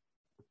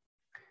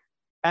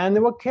 And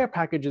there were care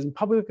packages and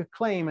public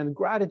acclaim and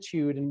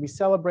gratitude, and we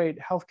celebrate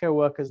healthcare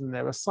workers, and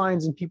there were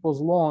signs in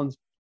people's lawns.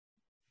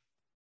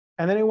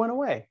 And then it went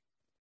away.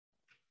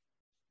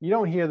 You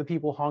don't hear the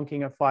people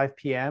honking at 5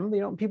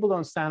 p.m. People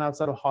don't stand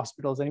outside of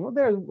hospitals anymore.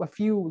 There are a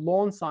few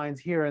lawn signs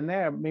here and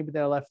there. Maybe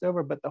they're left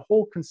over, but the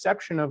whole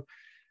conception of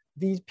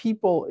these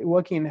people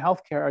working in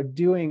healthcare are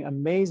doing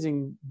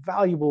amazing,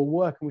 valuable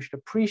work, and we should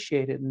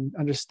appreciate it and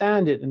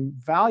understand it and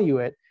value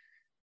it.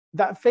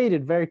 that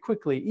faded very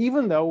quickly,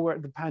 even though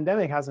the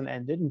pandemic hasn't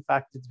ended. In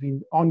fact, it's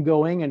been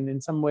ongoing, and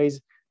in some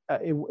ways,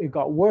 it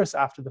got worse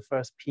after the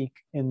first peak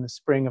in the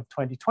spring of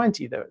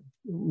 2020.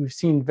 We've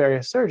seen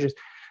various surges.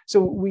 So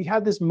we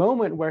had this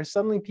moment where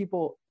suddenly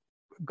people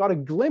got a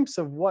glimpse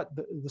of what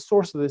the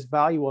source of this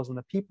value was and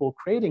the people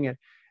creating it.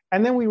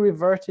 And then we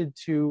reverted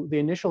to the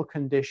initial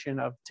condition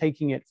of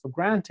taking it for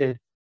granted.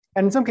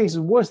 And in some cases,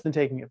 worse than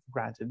taking it for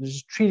granted,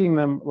 just treating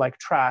them like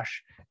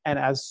trash and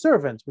as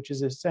servants, which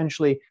is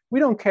essentially, we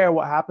don't care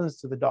what happens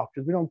to the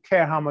doctors. We don't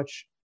care how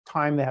much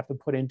time they have to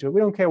put into it.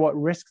 We don't care what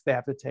risks they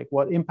have to take,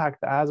 what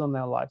impact that has on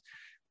their lives.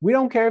 We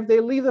don't care if they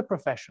leave the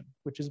profession,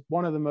 which is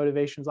one of the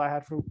motivations I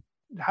had for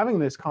having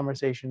this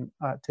conversation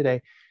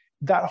today.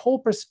 That whole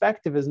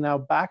perspective is now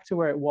back to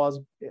where it was,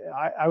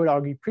 I would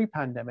argue,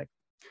 pre-pandemic.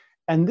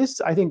 And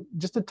this, I think,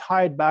 just to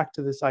tie it back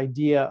to this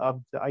idea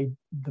of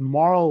the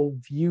moral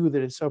view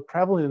that is so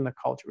prevalent in the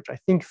culture, which I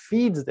think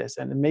feeds this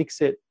and it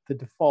makes it the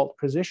default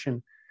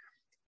position.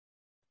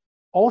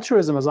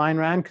 Altruism, as Ayn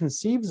Rand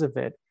conceives of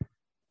it,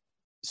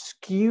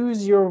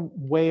 skews your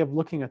way of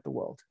looking at the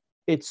world.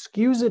 It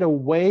skews it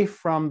away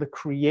from the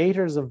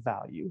creators of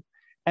value.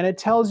 And it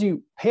tells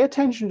you, pay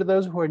attention to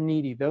those who are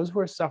needy, those who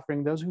are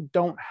suffering, those who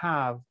don't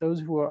have, those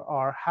who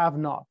are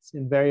have-nots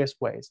in various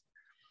ways.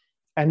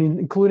 And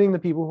including the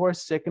people who are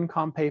sick and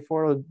can't pay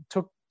for or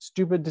took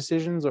stupid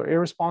decisions or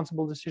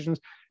irresponsible decisions.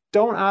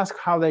 Don't ask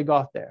how they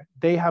got there.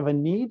 They have a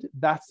need,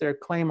 that's their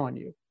claim on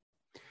you.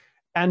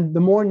 And the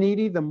more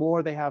needy, the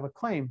more they have a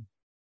claim.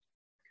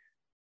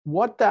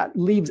 What that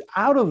leaves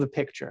out of the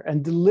picture,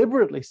 and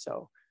deliberately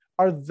so,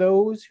 are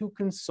those who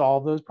can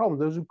solve those problems,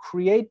 those who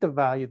create the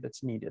value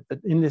that's needed.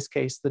 That in this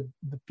case, the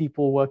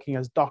people working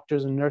as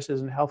doctors and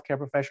nurses and healthcare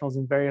professionals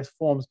in various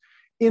forms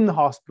in the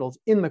hospitals,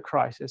 in the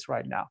crisis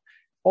right now.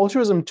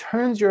 Altruism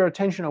turns your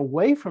attention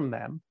away from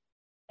them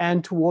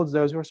and towards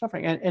those who are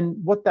suffering. And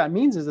what that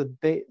means is that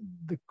the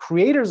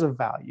creators of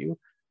value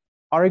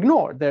are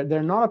ignored.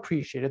 They're not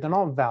appreciated. They're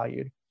not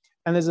valued.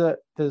 And there's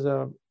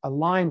a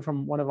line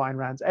from one of Ayn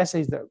Rand's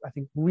essays that I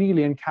think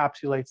really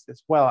encapsulates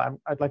this well.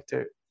 I'd like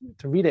to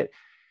read it.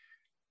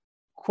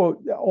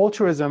 Quote,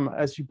 altruism,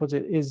 as she puts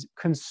it, is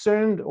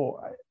concerned,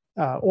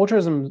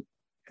 altruism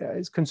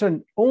is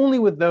concerned only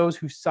with those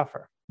who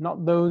suffer,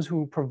 not those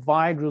who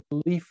provide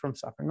relief from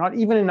suffering, not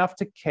even enough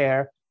to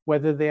care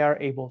whether they are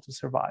able to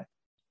survive.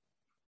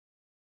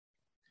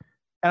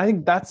 And I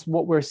think that's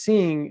what we're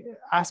seeing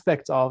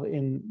aspects of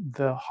in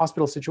the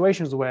hospital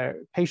situations where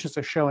patients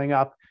are showing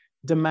up,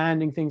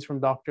 demanding things from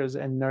doctors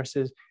and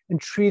nurses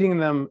and treating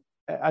them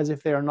as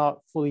if they are not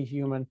fully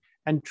human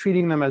and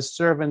treating them as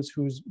servants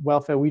whose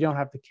welfare we don't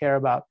have to care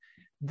about.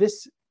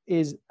 This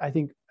is, I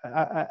think,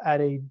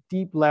 at a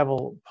deep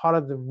level, part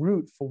of the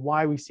root for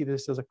why we see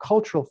this as a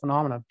cultural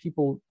phenomenon,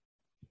 people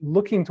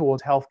looking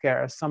towards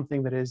healthcare as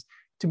something that is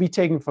to be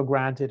taken for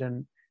granted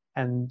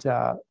and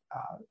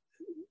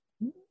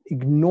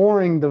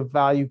ignoring the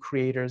value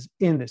creators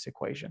in this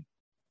equation.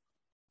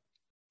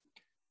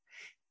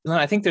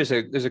 I think there's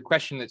a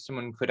question that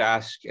someone could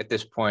ask at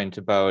this point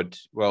about,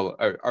 well,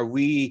 are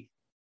we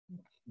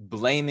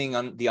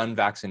blaming the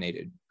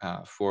unvaccinated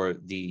for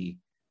the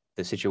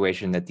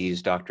situation that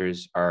these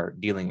doctors are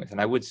dealing with? And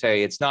I would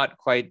say it's not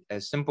quite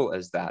as simple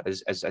as that.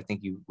 As I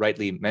think you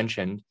rightly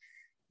mentioned,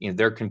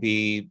 there can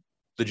be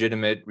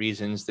legitimate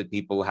reasons that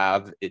people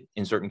have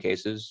in certain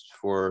cases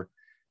for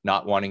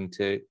not wanting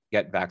to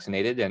get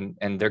vaccinated,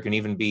 and there can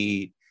even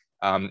be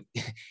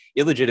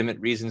illegitimate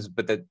reasons,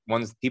 but that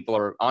ones people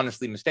are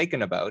honestly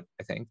mistaken about,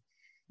 I think.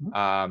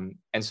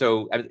 And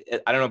so I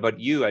don't know about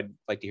you, I'd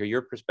like to hear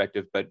your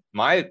perspective, but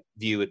my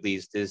view at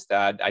least is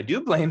that I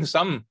do blame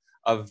some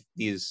of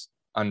these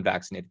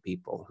unvaccinated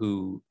people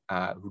who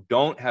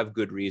don't have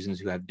good reasons,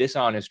 who have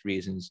dishonest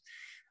reasons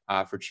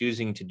for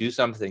choosing to do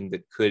something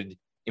that could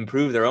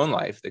improve their own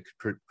life, that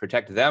could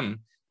protect them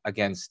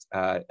against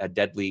a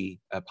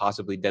deadly,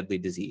 possibly deadly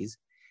disease.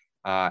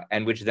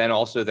 And which then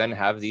also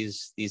have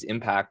these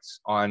impacts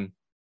on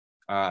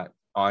a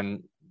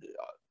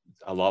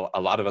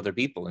lot of other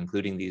people,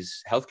 including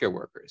these healthcare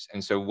workers.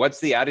 And so what's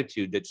the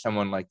attitude that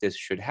someone like this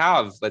should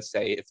have, let's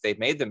say, if they've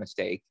made the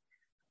mistake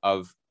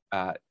of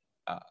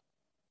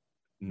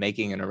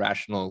making an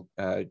irrational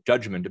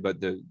judgment about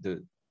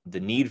the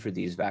need for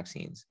these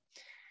vaccines?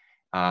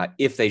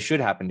 If they should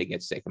happen to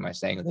get sick, am I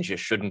saying that they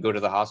just shouldn't go to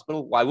the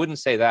hospital? Well, I wouldn't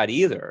say that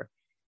either,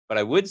 but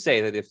I would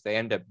say that if they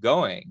end up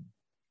going,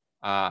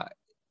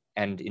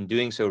 and in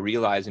doing so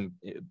realize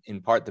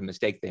in part the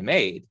mistake they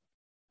made,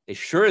 they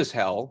sure as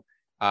hell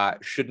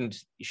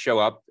shouldn't show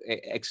up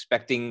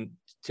expecting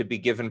to be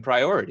given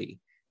priority.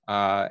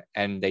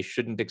 And they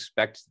shouldn't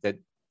expect that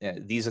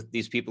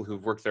these people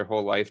who've worked their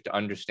whole life to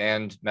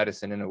understand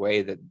medicine in a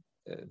way that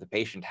the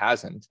patient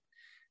hasn't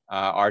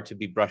are to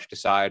be brushed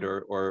aside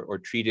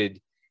or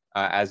treated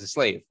as a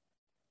slave.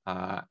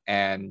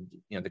 And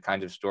the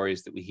kind of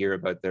stories that we hear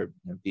about their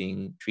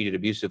being treated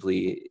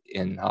abusively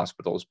in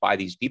hospitals by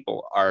these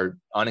people are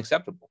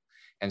unacceptable.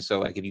 And so,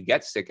 like, if you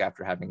get sick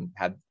after having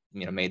had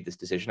made this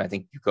decision, I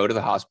think you go to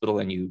the hospital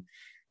and you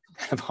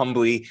kind of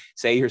humbly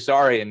say you're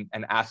sorry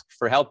and ask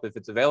for help if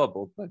it's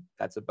available, but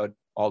that's about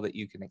all that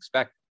you can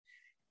expect.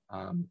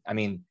 I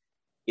mean,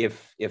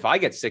 if I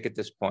get sick at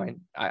this point,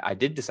 I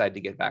did decide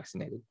to get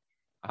vaccinated,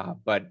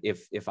 but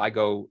if I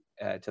go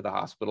to the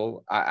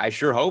hospital, I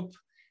sure hope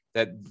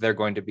that they're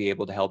going to be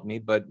able to help me.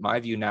 But my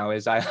view now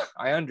is I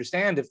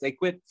understand if they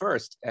quit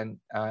first and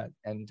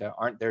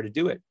aren't there to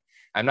do it.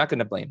 I'm not going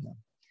to blame them.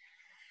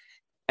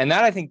 And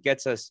that, I think,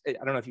 gets us, I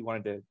don't know if you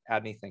wanted to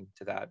add anything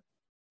to that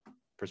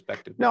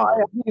perspective. No, I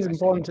think it's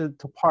important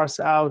to parse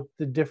out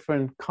the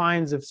different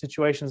kinds of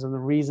situations and the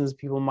reasons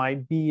people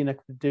might be in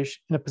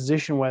a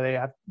position where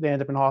they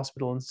end up in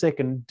hospital and sick.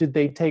 And did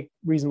they take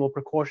reasonable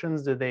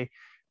precautions? Did they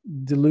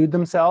delude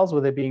themselves?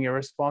 Were they being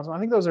irresponsible? I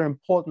think those are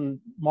important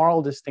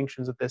moral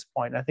distinctions at this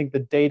point. I think the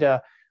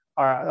data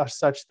are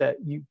such that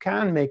you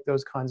can make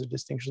those kinds of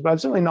distinctions. But I'm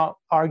certainly not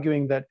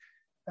arguing that,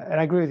 and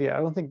I agree with you, I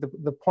don't think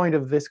the point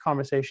of this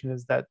conversation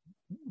is that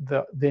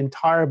the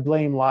entire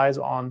blame lies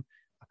on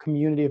a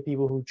community of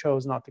people who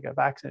chose not to get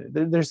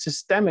vaccinated. There's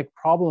systemic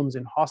problems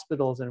in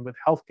hospitals and with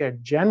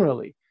healthcare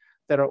generally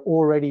that are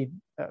already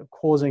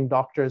causing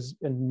doctors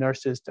and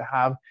nurses to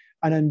have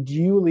an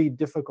unduly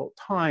difficult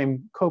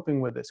time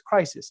coping with this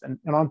crisis. And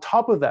on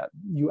top of that,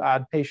 you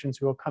add patients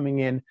who are coming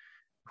in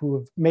who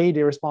have made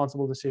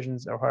irresponsible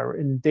decisions or are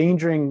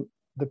endangering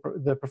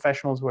the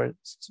professionals who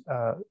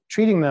are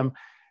treating them,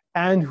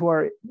 and who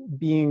are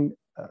being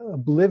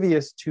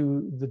oblivious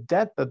to the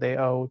debt that they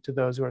owe to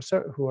those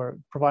who are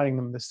providing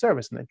them this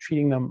service, and they're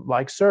treating them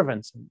like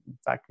servants, and in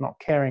fact, not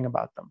caring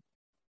about them.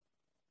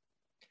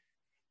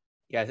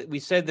 Yeah, we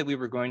said that we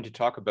were going to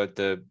talk about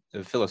the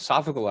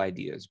philosophical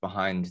ideas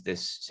behind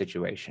this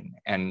situation.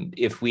 And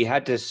if we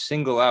had to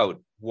single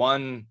out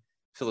one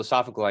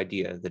philosophical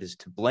idea that is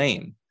to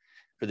blame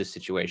for this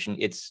situation,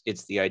 it's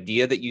the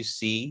idea that you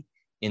see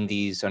in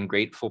these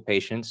ungrateful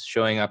patients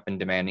showing up and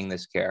demanding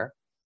this care,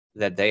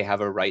 that they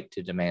have a right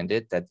to demand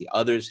it, that the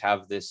others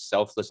have this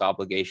selfless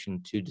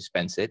obligation to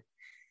dispense it.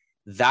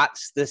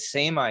 That's the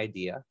same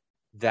idea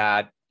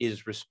that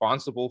is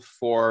responsible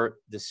for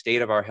the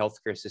state of our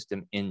healthcare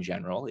system in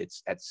general.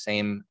 It's that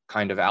same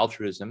kind of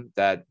altruism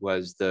that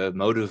was the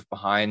motive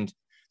behind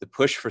the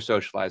push for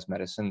socialized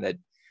medicine that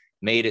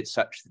made it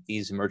such that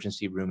these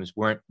emergency rooms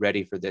weren't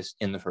ready for this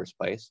in the first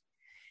place.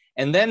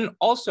 And then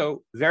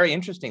also, very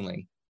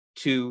interestingly,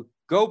 to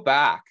go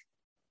back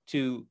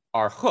to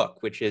our hook,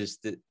 which is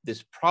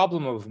this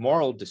problem of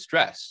moral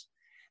distress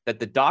that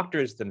the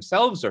doctors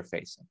themselves are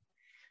facing.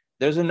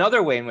 There's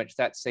another way in which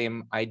that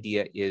same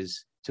idea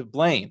is to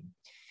blame,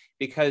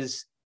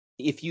 because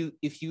if you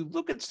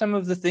look at some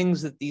of the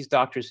things that these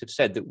doctors have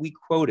said that we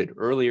quoted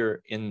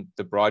earlier in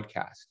the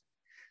broadcast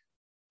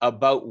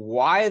about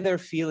why they're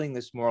feeling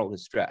this moral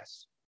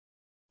distress,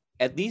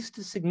 at least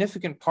a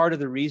significant part of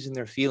the reason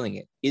they're feeling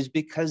it is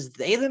because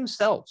they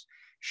themselves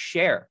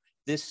share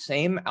this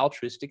same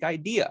altruistic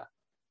idea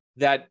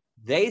that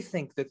they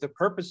think that the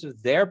purpose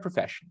of their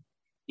profession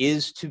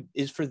is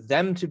for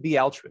them to be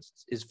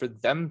altruists, is for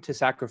them to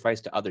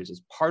sacrifice to others,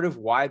 is part of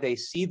why they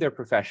see their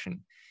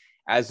profession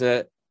as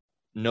a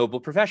noble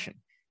profession.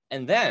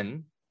 And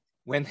then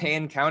when they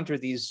encounter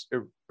these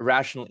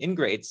irrational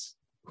ingrates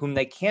whom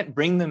they can't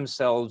bring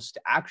themselves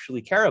to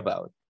actually care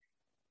about,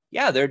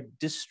 yeah, they're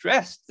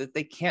distressed that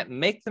they can't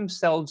make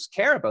themselves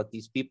care about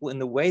these people in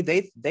the way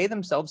they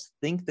themselves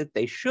think that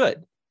they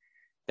should.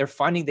 They're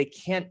finding they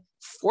can't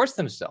force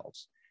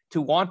themselves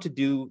to want to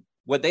do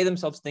what they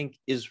themselves think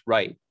is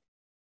right.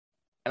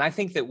 And I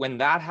think that when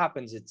that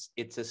happens,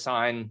 it's a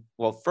sign,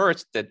 well,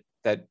 first,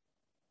 that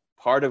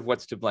part of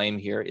what's to blame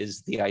here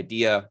is the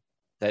idea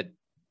that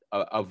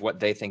of what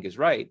they think is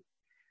right.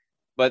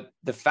 But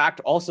the fact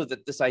also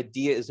that this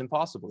idea is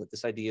impossible, that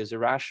this idea is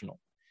irrational.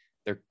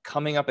 They're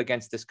coming up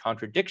against this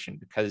contradiction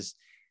because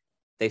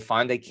they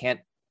find they can't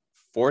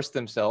force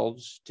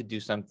themselves to do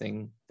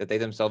something that they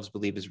themselves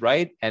believe is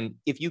right. And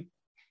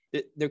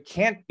there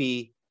can't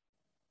be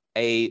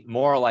a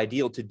moral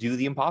ideal to do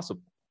the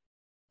impossible.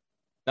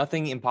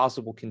 Nothing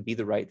impossible can be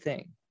the right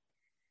thing.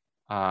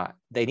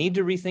 They need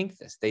to rethink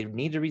this. They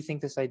need to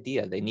rethink this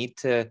idea. They need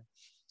to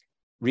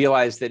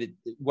realize that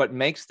what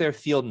makes their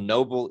field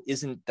noble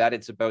isn't that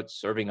it's about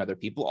serving other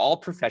people. All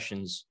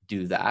professions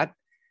do that.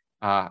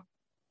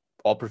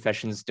 All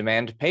professions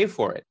demand pay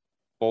for it,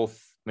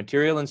 both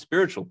material and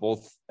spiritual,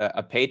 both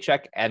a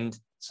paycheck and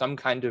some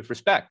kind of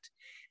respect.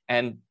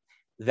 And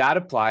that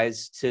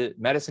applies to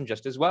medicine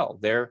just as well.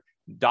 Their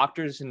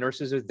doctors and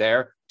nurses are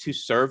there to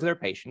serve their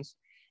patients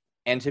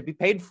and to be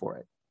paid for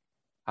it,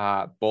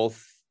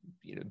 both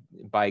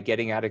by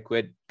getting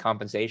adequate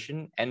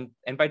compensation and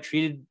by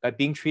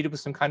being treated with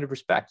some kind of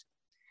respect.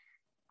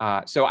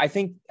 So I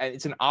think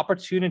it's an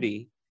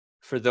opportunity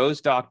for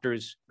those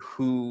doctors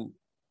who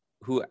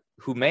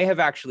may have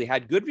actually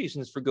had good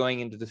reasons for going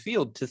into the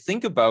field to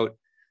think about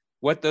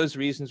what those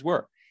reasons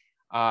were.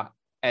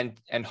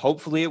 And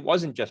hopefully it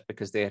wasn't just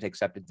because they had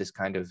accepted this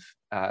kind of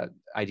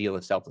ideal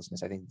of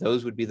selflessness. I think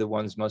those would be the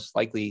ones most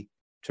likely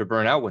to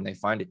burn out when they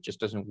find it just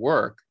doesn't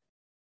work.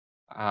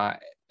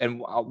 And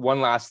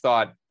one last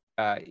thought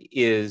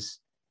is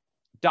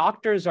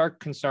doctors are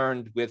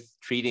concerned with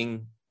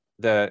treating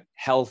the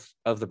health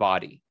of the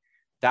body.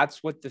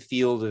 That's what the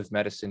field of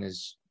medicine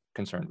is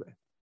concerned with.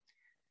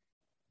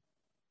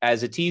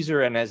 As a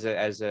teaser and as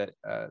a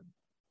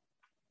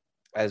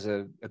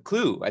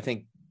clue, I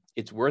think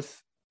it's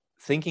worth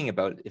thinking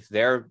about, if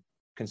they're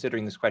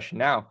considering this question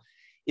now,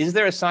 is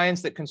there a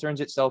science that concerns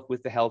itself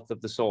with the health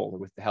of the soul or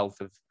with the health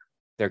of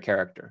their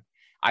character?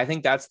 I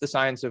think that's the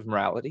science of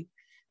morality.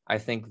 I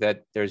think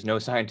that there's no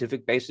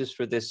scientific basis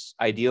for this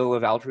ideal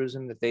of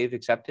altruism that they've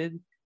accepted,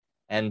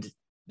 and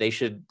they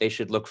should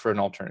look for an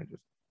alternative.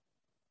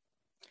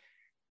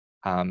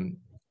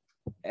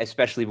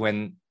 Especially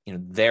when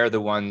they're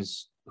the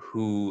ones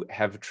who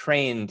have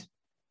trained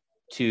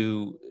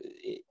to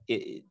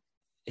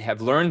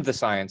have learned the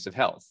science of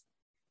health.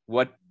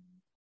 What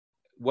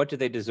do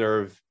they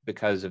deserve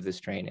because of this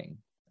training?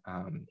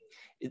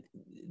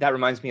 That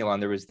reminds me, Ilan,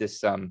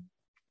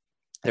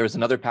 there was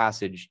another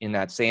passage in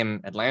that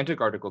same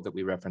Atlantic article that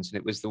we referenced, and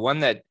it was the one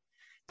that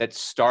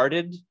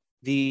started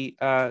the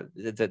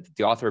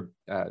author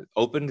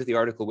opened the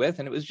article with,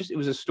 and it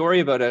was a story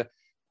about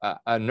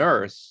a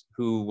nurse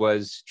who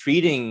was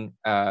treating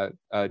a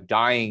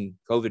dying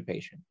COVID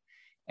patient,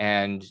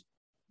 and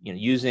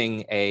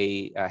using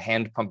a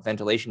hand pump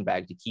ventilation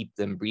bag to keep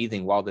them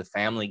breathing while the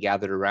family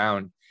gathered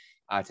around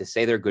to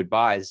say their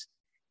goodbyes,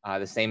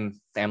 the same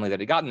family that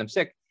had gotten them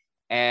sick.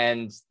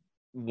 And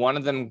one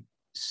of them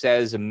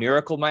says a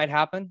miracle might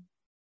happen,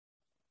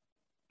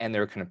 and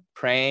they're kind of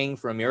praying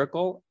for a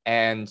miracle,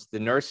 and the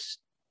nurse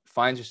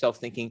finds herself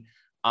thinking,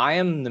 I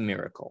am the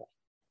miracle.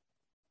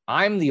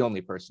 I'm the only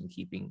person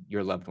keeping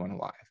your loved one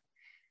alive.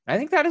 And I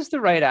think that is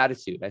the right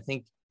attitude. I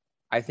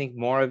think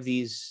more of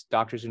these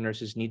doctors and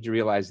nurses need to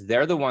realize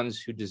they're the ones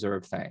who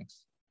deserve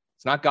thanks.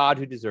 It's not God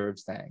who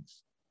deserves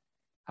thanks.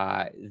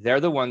 They're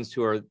the ones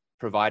who are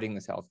providing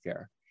this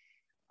healthcare.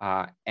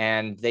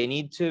 And they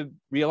need to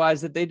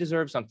realize that they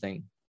deserve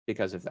something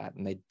because of that.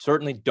 And they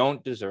certainly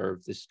don't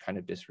deserve this kind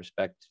of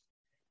disrespect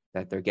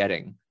that they're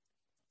getting.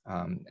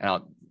 And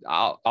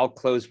I'll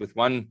close with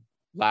one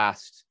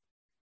last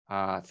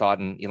thought,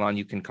 and Ilan,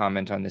 you can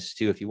comment on this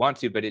too if you want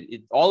to, but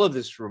all of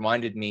this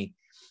reminded me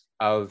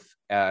of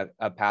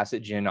a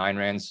passage in Ayn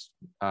Rand's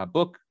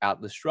book,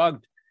 Atlas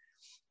Shrugged,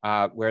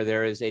 where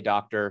there is a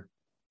doctor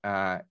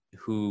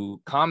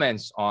who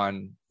comments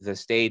on the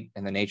state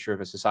and the nature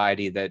of a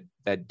society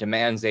that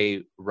demands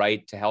a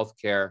right to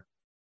healthcare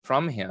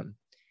from him.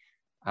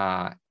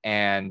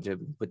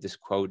 And put this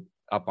quote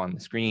up on the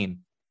screen.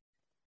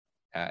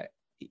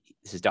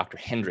 This is Dr.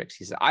 Hendricks.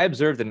 He said, I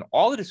observed that in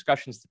all the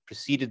discussions that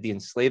preceded the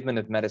enslavement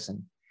of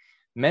medicine,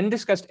 men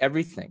discussed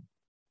everything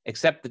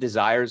except the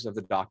desires of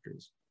the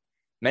doctors.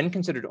 Men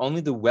considered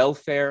only the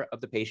welfare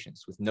of the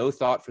patients, with no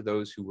thought for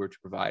those who were to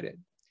provide it.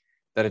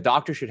 That a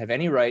doctor should have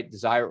any right,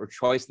 desire, or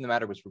choice in the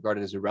matter was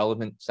regarded as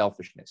irrelevant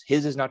selfishness.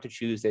 His is not to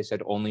choose, they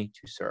said, only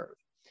to serve.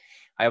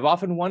 I have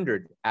often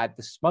wondered at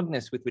the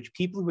smugness with which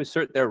people who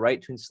assert their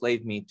right to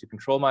enslave me, to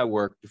control my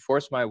work, to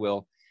force my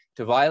will,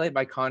 to violate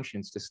my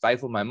conscience, to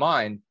stifle my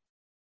mind,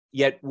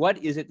 yet what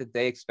is it that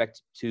they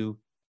expect to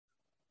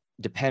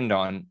depend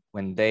on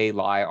when they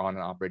lie on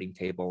an operating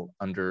table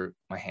under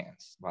my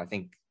hands? Well, I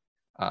think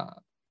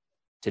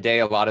today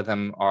a lot of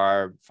them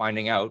are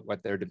finding out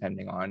what they're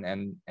depending on,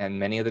 and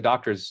many of the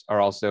doctors are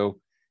also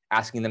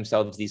asking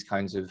themselves these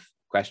kinds of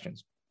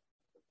questions.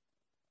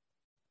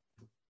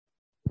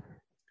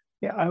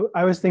 Yeah,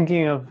 I was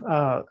thinking of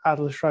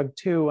Atlas Shrugged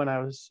too when I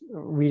was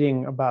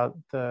reading about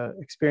the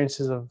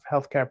experiences of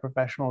healthcare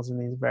professionals in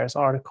these various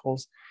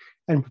articles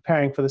and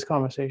preparing for this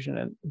conversation.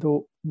 And the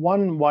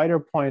one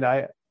wider point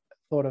I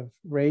thought of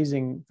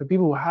raising for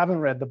people who haven't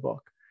read the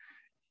book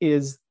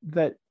is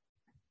that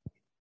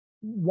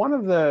one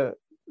of the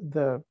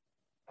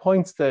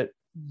points that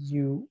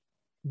you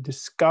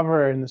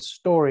discover in the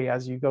story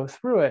as you go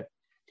through it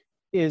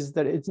is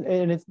that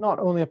it's not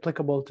only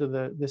applicable to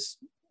this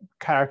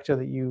character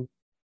that you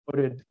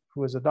quoted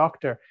who was a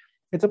doctor,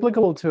 it's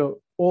applicable to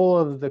all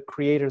of the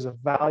creators of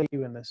value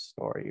in this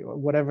story, or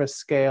whatever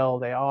scale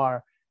they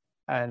are,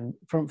 and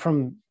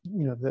from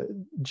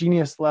the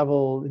genius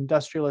level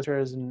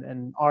industrialists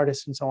and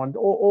artists and so on,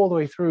 all the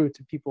way through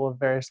to people of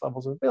various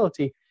levels of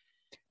ability,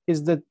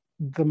 is that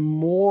the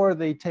more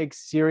they take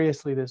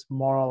seriously this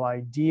moral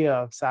idea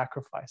of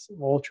sacrifice,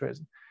 of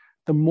altruism,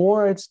 the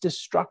more it's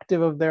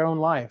destructive of their own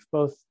life,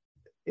 both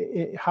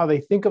how they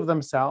think of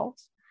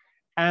themselves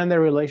and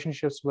their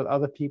relationships with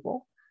other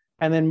people.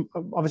 And then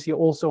obviously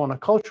also on a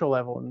cultural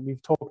level, and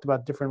we've talked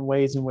about different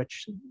ways in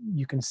which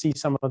you can see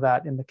some of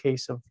that in the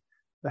case of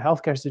the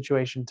healthcare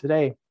situation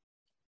today.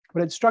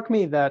 But it struck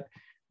me that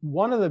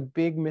one of the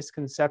big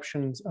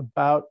misconceptions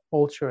about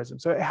altruism,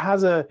 so it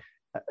has a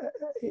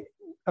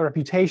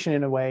reputation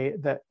in a way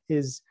that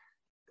is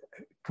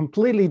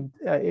completely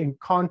in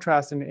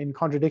contrast and in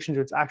contradiction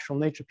to its actual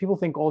nature. People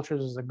think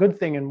altruism is a good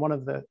thing, and one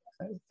of the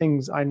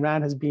things Ayn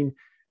Rand has been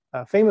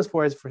famous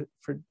for is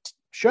for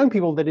showing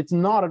people that it's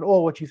not at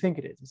all what you think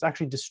it is. It's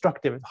actually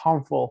destructive, it's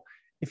harmful.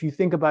 If you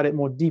think about it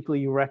more deeply,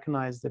 you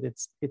recognize that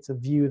it's a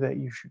view that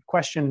you should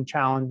question and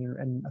challenge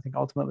and I think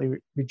ultimately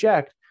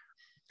reject.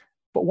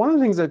 But one of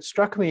the things that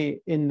struck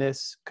me in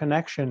this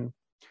connection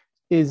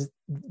is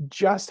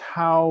just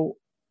how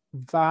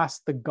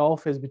vast the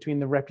gulf is between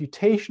the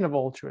reputation of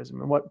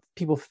altruism and what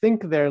people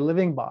think they're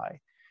living by,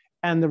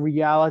 and the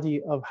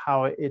reality of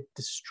how it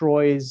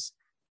destroys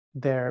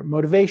their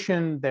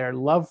motivation, their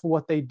love for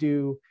what they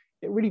do.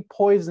 It really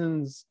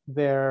poisons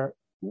their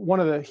one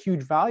of the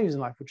huge values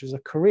in life, which is a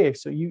career.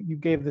 So you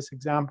gave this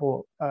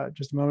example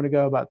just a moment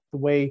ago about the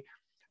way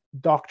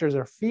doctors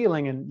are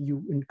feeling, and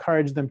you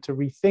encourage them to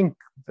rethink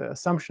the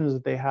assumptions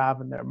that they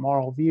have and their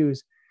moral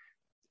views.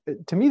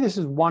 To me, this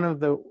is one of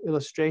the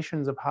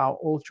illustrations of how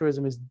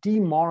altruism is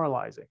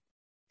demoralizing.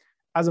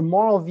 As a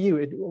moral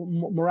view,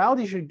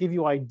 morality should give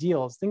you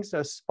ideals, things to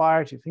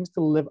aspire to, things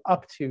to live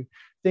up to,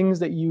 things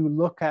that you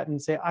look at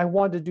and say, I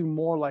want to do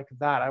more like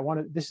that.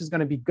 This is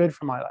going to be good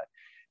for my life.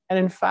 And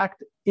in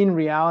fact, in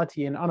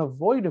reality and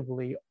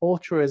unavoidably,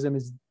 altruism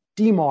is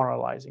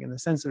demoralizing in the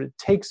sense that it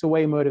takes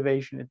away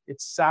motivation,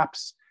 it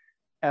saps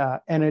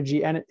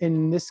energy. And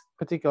in this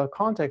particular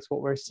context,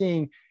 what we're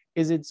seeing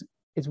is it's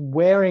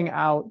wearing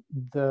out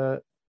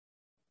the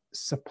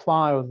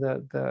supply, or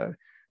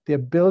the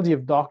ability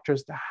of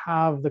doctors to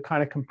have the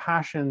kind of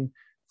compassion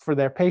for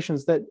their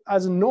patients that,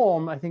 as a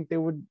norm, I think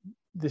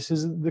this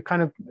is the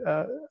kind of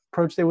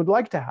approach they would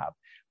like to have.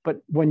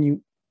 But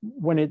when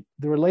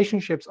the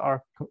relationships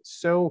are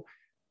so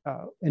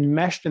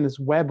enmeshed in this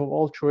web of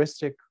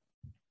altruistic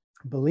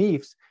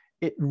beliefs,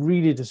 it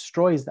really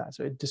destroys that.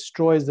 So it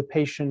destroys the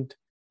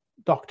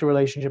patient-doctor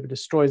relationship, it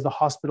destroys the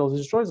hospitals, it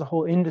destroys the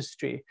whole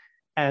industry.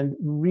 And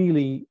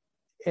really,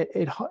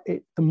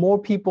 the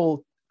more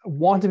people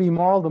want to be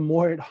moral, the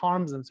more it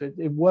harms them. So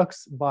it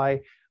works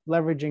by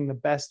leveraging the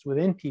best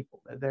within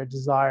people, their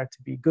desire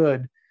to be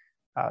good.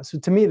 So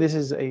to me, this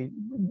is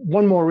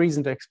one more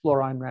reason to explore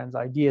Ayn Rand's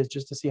ideas,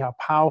 just to see how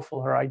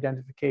powerful her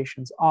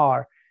identifications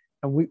are.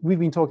 And we've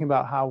been talking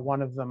about how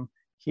one of them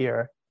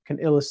here can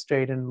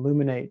illustrate and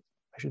illuminate,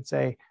 I should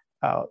say,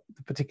 the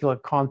particular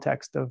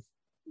context of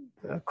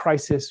the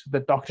crisis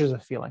that doctors are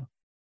feeling.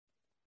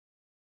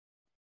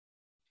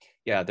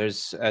 Yeah,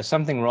 there's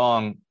something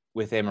wrong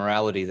with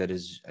amorality that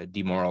is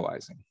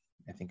demoralizing,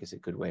 I think, is a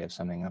good way of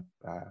summing up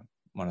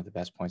one of the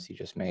best points you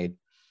just made.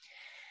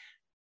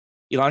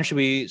 Ilan, should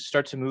we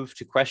start to move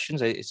to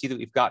questions? I see that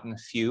we've gotten a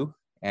few,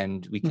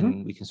 and we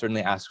can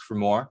certainly ask for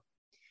more.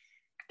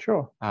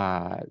 Sure.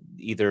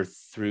 Either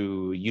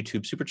through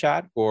YouTube Super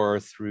Chat or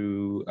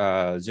through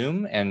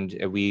Zoom, and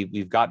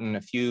we've gotten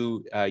a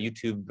few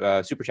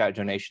YouTube Super Chat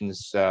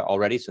donations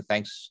already, so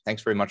thanks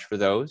very much for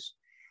those.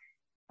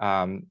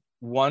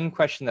 One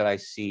question that I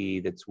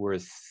see that's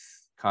worth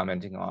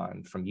commenting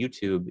on from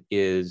YouTube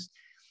is,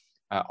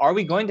 are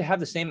we going to have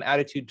the same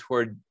attitude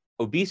toward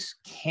obese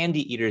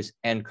candy eaters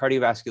and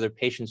cardiovascular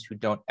patients who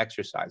don't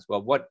exercise?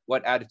 Well,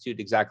 what attitude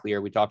exactly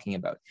are we talking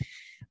about?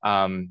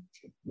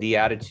 The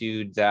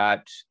attitude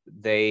that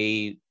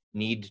they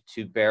need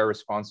to bear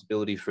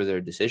responsibility for their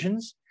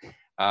decisions?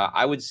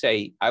 I would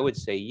say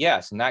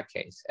yes in that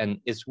case. And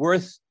it's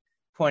worth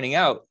pointing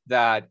out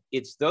that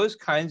it's those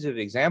kinds of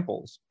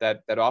examples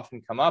that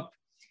often come up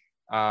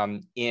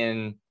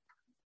in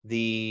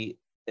the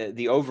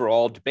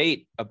overall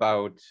debate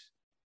about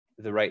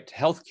the right to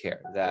healthcare,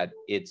 that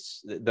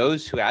it's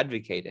those who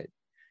advocate it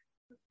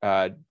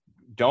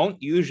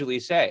don't usually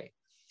say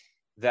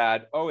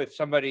that, oh, if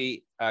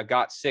somebody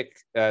got sick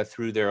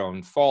through their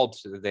own fault,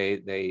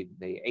 they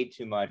ate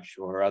too much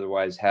or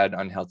otherwise had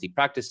unhealthy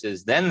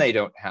practices, then they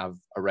don't have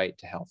a right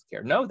to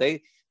healthcare. No,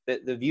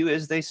 the view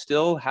is they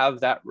still have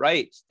that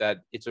right, that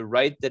it's a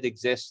right that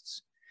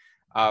exists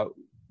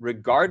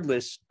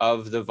regardless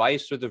of the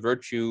vice or the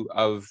virtue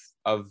of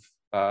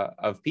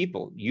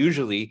people.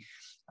 Usually,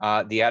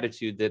 the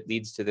attitude that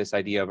leads to this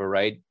idea of a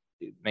right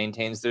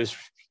maintains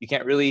you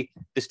can't really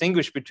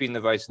distinguish between the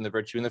vice and the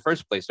virtue in the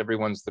first place.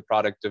 Everyone's the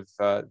product of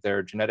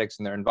their genetics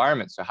and their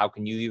environment. So how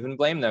can you even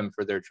blame them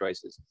for their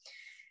choices?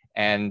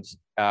 And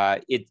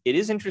it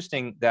is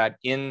interesting that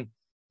in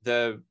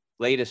the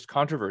latest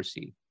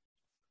controversy,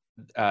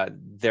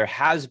 there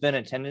has been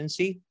a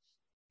tendency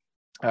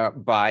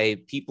by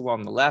people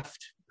on the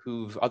left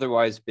who've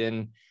otherwise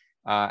been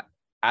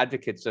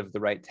advocates of the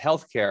right to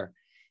healthcare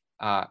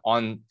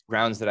on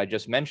grounds that I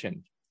just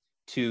mentioned,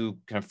 to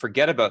kind of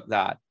forget about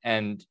that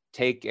and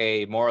take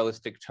a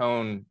moralistic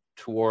tone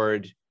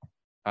toward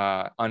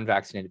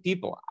unvaccinated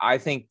people. I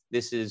think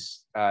this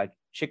is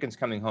chickens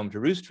coming home to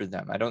roost for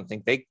them. I don't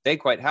think they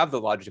quite have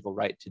the logical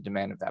right to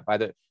demand of that,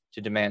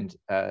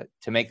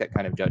 to make that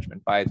kind of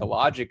judgment by the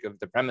logic of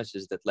the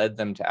premises that led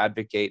them to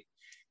advocate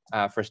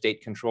for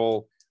state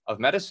control of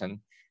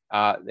medicine.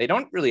 They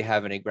don't really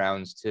have any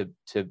grounds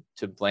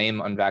to blame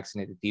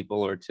unvaccinated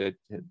people or to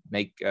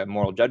make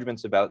moral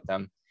judgments about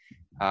them.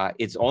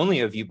 It's only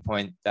a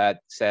viewpoint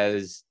that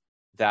says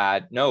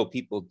that no,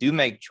 people do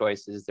make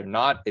choices.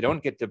 They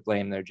don't get to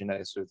blame their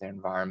genetics or their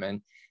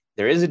environment.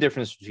 There is a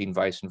difference between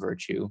vice and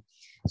virtue.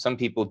 Some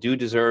people do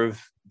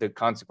deserve the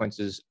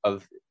consequences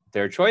of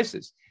their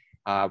choices,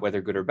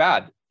 whether good or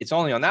bad. It's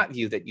only on that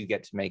view that you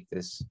get to make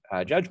this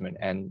judgment.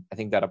 And I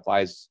think that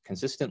applies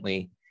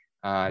consistently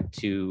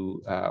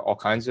to all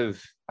kinds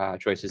of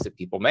choices that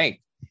people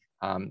make.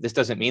 This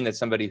doesn't mean that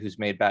somebody who's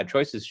made bad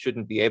choices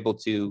shouldn't be able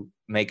to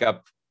make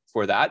up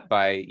for that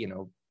by,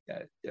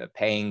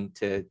 paying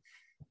to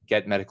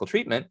get medical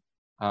treatment.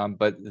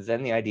 But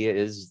then the idea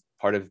is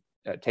part of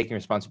taking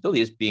responsibility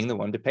is being the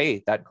one to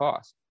pay that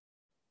cost.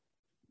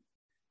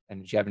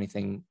 And do you have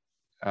anything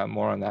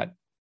more on that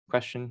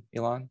question,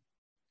 Ilan?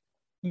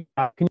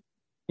 Yeah.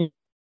 And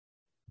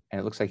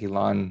it looks like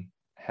Ilan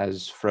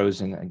has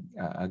frozen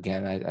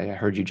again. I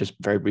heard you just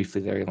very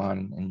briefly there,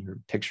 Ilan, and your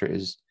picture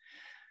is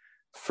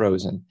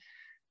frozen.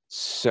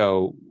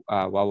 So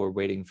while we're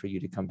waiting for you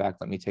to come back,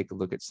 let me take a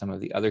look at some of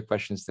the other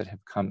questions that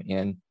have come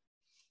in.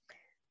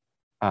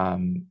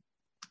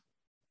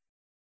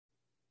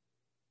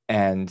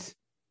 And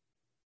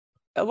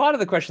a lot of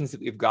the questions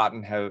that we've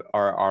gotten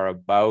are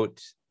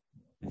about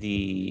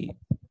the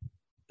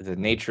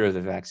nature of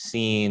the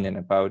vaccine and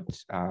about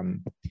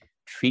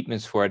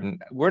treatments for it.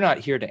 And we're not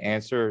here to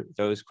answer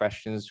those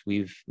questions.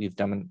 We've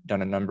done a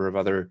number of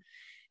other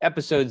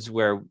episodes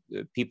where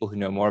people who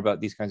know more about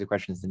these kinds of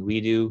questions than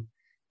we do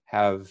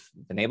have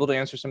been able to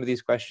answer some of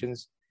these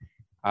questions.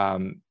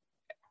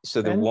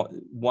 So the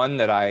one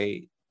that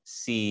I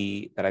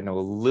see that I know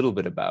a little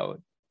bit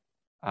about,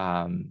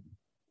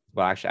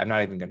 well, actually, I'm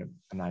not even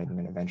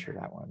gonna venture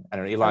that one. I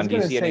don't know, Ilan, do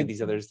you see any of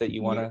these others that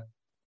you want to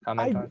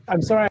comment on?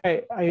 I'm sorry,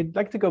 I'd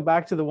like to go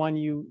back to the one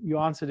you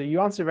answered.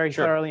 You answered very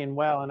thoroughly and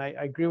well, and I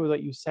agree with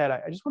what you said.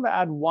 I just want to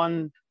add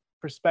one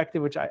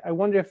perspective, which I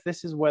wonder if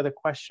this is where the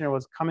questioner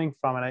was coming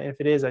from, and if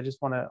it is, I just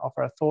want to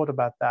offer a thought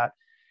about that.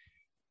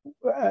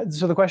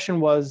 So the question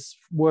was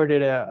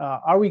worded,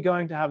 are we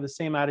going to have the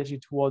same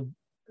attitude toward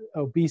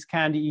obese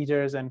candy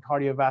eaters and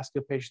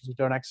cardiovascular patients who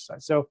don't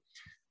exercise? So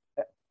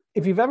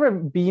if you've ever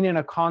been in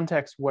a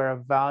context where a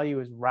value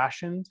is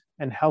rationed,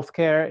 and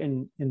healthcare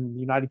in the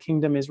United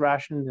Kingdom is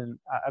rationed, and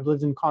I've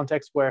lived in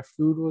contexts where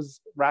food was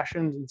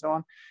rationed and so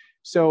on.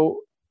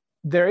 So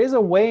there is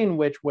a way in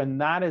which, when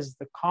that is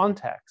the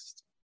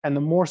context, and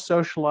the more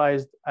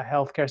socialized a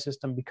healthcare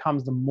system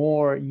becomes, the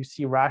more you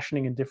see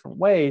rationing in different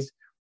ways,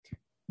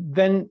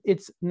 then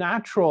it's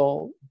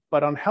natural,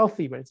 but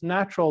unhealthy, but it's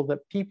natural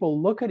that people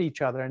look at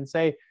each other and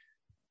say,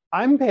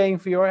 I'm paying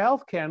for your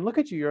healthcare, and look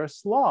at you, you're a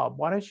slob.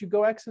 Why don't you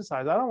go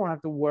exercise? I don't want to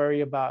have to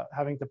worry about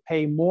having to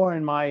pay more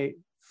in my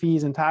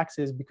fees and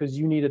taxes because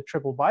you need a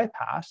triple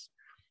bypass.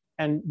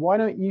 And why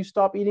don't you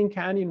stop eating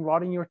candy and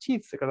rotting your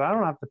teeth, because I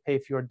don't have to pay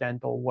for your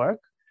dental work.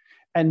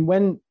 And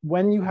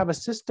when you have a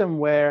system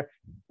where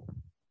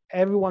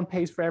everyone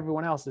pays for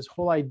everyone else, this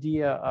whole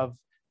idea of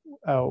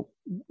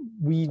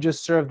we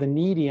just serve the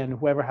needy and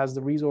whoever has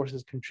the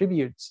resources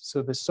contributes,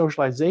 so the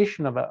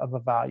socialization of a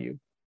value,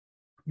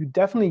 you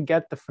definitely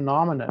get the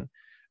phenomenon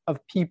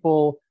of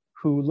people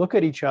who look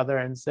at each other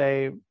and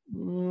say,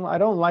 I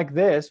don't like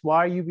this. Why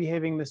are you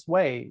behaving this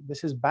way?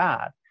 This is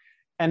bad.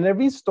 And there have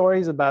been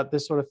stories about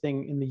this sort of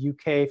thing in the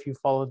UK, if you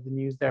followed the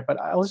news there. But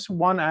I'll just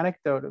one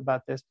anecdote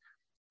about this.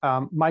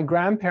 My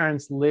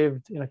grandparents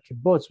lived in a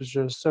kibbutz, which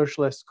is a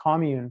socialist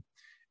commune.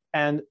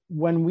 And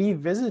when we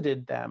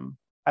visited them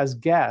as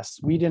guests,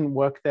 we didn't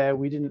work there.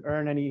 We didn't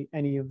earn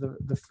any of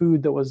the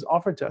food that was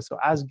offered to us. So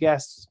as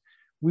guests,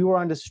 we were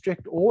under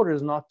strict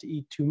orders not to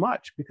eat too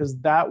much, because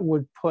that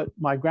would put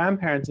my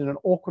grandparents in an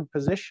awkward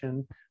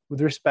position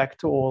with respect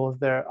to all of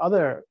their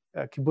other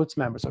kibbutz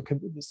members, or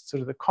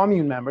sort of the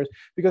commune members,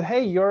 because,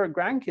 hey, your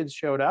grandkids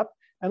showed up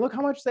and look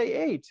how much they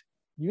ate.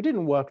 You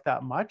didn't work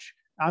that much.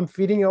 I'm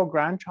feeding your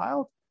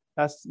grandchild.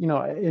 That's,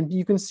 and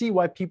you can see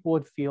why people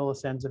would feel a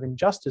sense of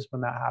injustice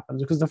when that happens,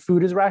 because the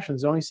food is rationed.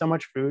 There's only so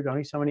much food,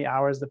 only so many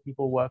hours that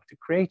people work to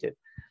create it.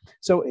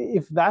 So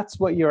if that's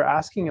what you're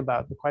asking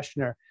about, the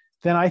questioner,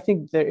 then I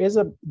think there is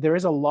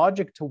a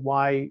logic to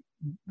why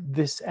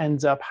this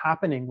ends up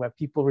happening, where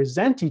people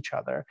resent each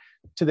other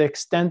to the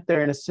extent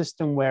they're in a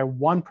system where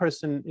one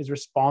person is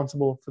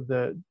responsible for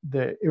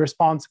the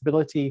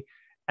irresponsibility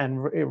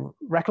and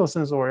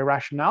recklessness or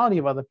irrationality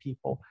of other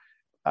people.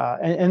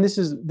 And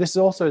this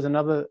also is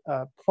another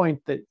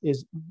point that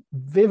is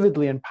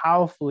vividly and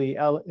powerfully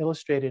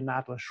illustrated in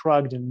Atlas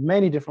Shrugged in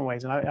many different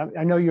ways. And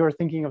I know you're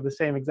thinking of the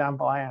same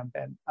example I am,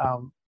 Ben.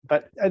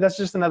 But that's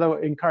just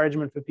another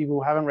encouragement for people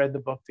who haven't read the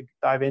book to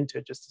dive into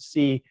it, just to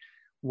see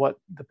what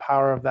the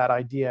power of that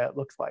idea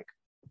looks like.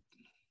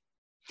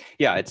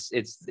 Yeah, it's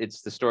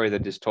the story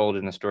that is told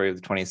in the story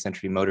of the 20th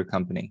Century Motor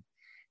Company.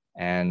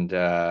 And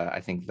I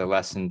think the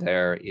lesson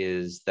there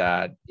is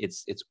that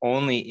it's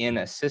only in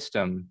a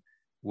system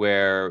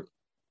where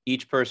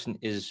each person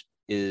is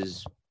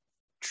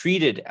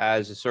treated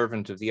as a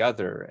servant of the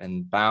other,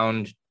 and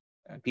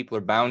people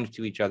are bound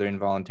to each other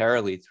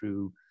involuntarily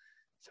through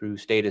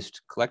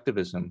statist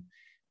collectivism,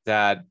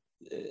 that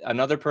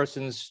another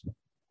person's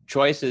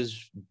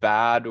choices,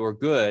 bad or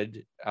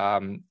good,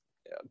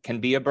 can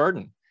be a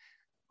burden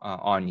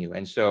on you.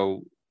 And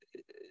so,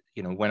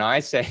 when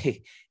I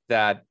say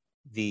that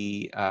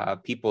the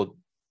people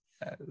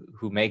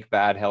who make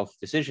bad health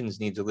decisions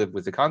need to live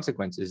with the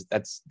consequences,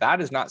 that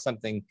is not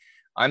something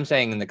I'm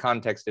saying in the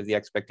context of the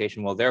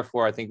expectation, well,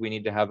 therefore, I think we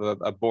need to have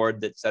a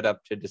board that's set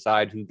up to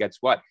decide who gets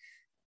what.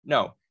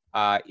 No,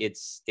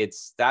 that's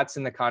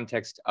in the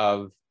context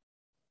of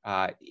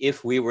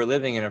if we were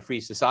living in a free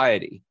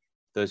society,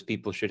 those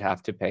people should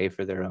have to pay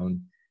for their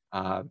own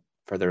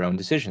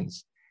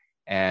decisions.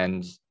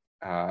 And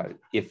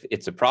if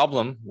it's a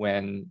problem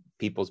when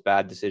people's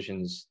bad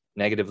decisions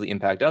negatively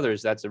impact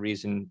others, that's a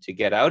reason to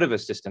get out of a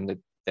system that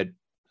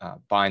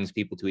binds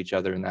people to each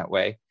other in that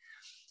way.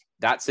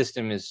 That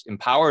system is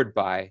empowered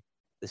by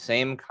the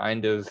same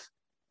kind of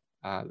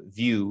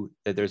view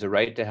that there's a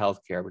right to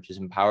healthcare, which is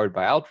empowered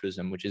by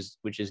altruism, which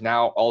is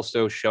now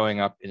also showing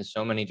up in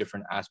so many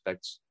different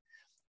aspects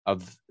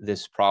of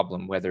this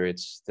problem, whether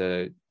it's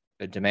the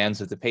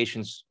demands of the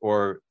patients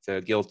or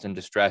the guilt and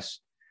distress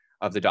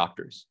of the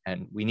doctors.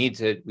 And we need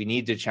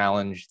to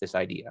challenge this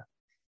idea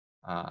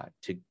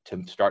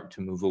to start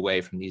to move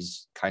away from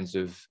these kinds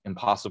of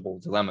impossible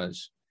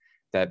dilemmas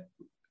that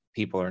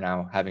people are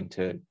now having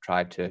to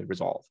try to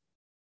resolve.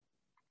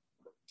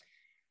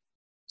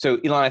 So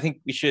Elon, I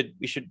think we should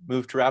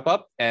move to wrap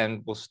up,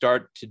 and we'll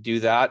start to do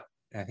that.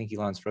 I think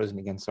Elon's frozen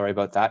again. Sorry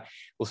about that.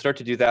 We'll start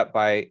to do that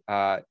by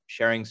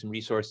sharing some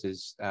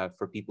resources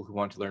for people who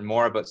want to learn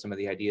more about some of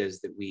the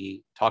ideas that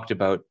we talked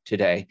about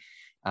today.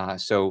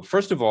 So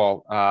first of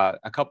all,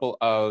 a couple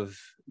of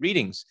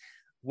readings.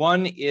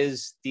 One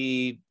is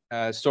the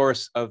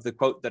source of the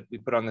quote that we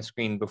put on the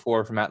screen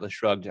before from Atlas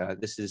Shrugged.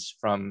 This is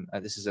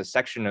a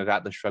section of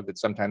Atlas Shrugged that's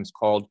sometimes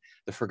called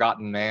The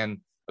Forgotten Man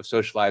of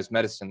Socialized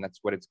Medicine. That's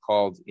what it's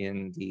called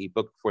in the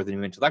book For the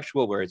New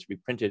Intellectual, where it's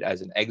reprinted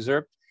as an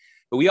excerpt.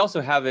 But we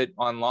also have it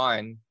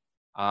online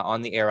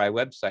on the ARI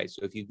website.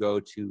 So if you go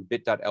to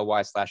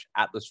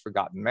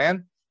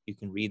bit.ly/AtlasForgottenMan, you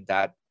can read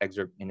that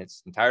excerpt in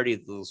its entirety,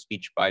 the little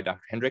speech by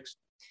Dr. Hendricks.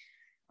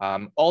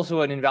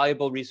 Also an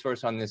invaluable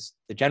resource on the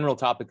general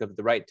topic of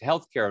the right to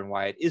healthcare and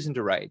why it isn't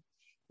a right,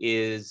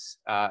 is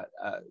a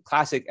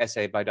classic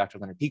essay by Dr.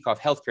 Leonard Peikoff,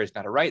 Healthcare is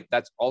Not a Right.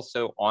 That's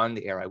also on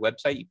the ARI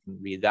website. You can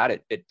read that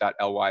at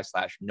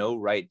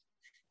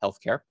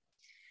bit.ly/no-right-healthcare.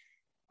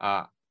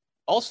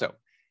 Also,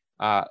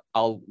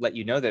 I'll let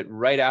you know that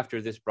right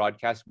after this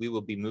broadcast, we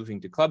will be moving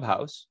to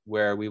Clubhouse,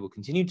 where we will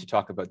continue to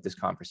talk about this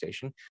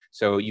conversation.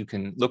 So you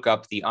can look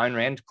up the Ayn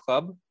Rand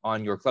Club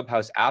on your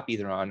Clubhouse app,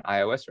 either on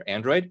iOS or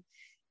Android.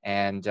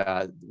 And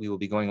we will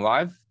be going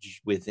live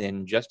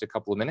within just a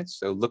couple of minutes.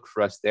 So look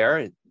for us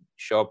there.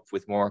 Show up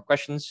with more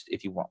questions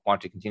if you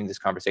want to continue this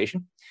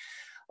conversation.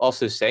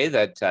 Also say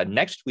that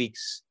next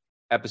week's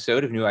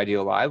episode of New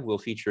Ideal Live will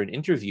feature an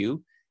interview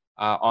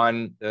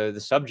on the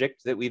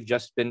subject that we've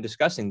just been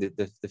discussing,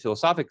 the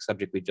philosophic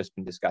subject we've just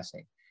been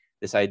discussing.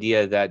 This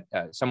idea that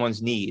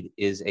someone's need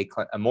is a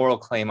moral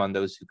claim on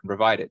those who can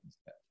provide it.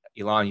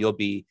 Elon, you'll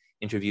be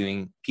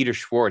interviewing Peter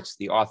Schwartz,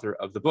 the author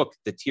of the book,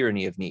 The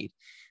Tyranny of Need,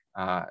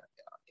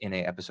 in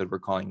an episode we're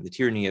calling The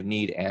Tyranny of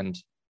Need and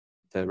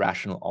the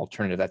Rational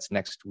Alternative. That's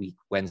next week,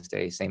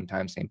 Wednesday, same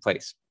time, same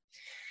place.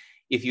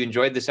 If you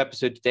enjoyed this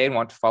episode today and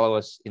want to follow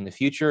us in the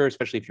future,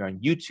 especially if you're on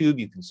YouTube,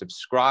 you can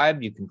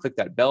subscribe. You can click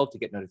that bell to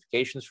get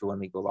notifications for when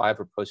we go live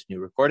or post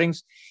new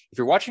recordings. If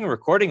you're watching a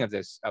recording of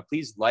this,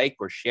 please like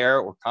or share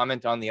or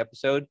comment on the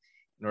episode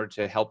in order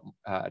to help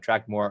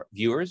attract more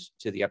viewers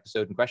to the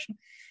episode in question.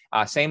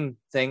 Same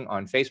thing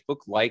on Facebook,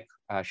 like,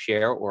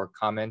 share, or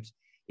comment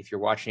if you're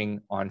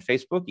watching on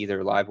Facebook,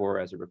 either live or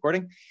as a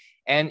recording.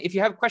 And if you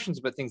have questions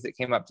about things that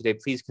came up today,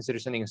 please consider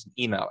sending us an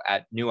email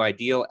at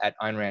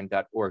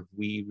newideal@aynrand.org.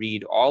 We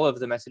read all of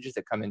the messages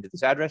that come into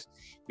this address.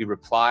 We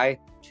reply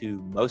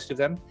to most of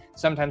them.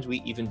 Sometimes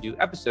we even do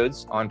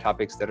episodes on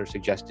topics that are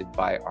suggested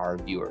by our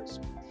viewers.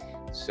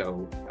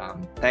 So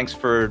thanks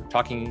for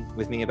talking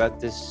with me about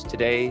this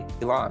today,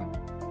 Elon.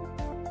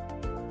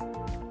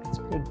 It's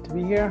good to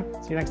be here.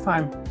 See you next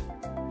time.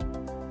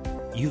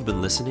 You've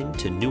been listening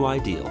to New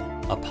Ideal,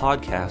 a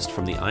podcast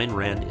from the Ayn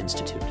Rand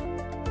Institute.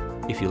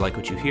 If you like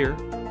what you hear,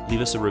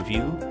 leave us a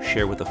review,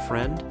 share with a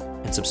friend,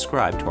 and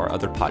subscribe to our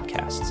other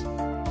podcasts.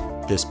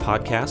 This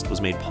podcast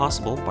was made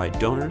possible by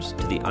donors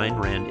to the Ayn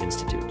Rand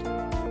Institute.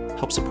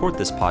 Help support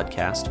this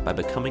podcast by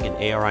becoming an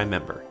ARI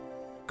member.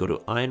 Go to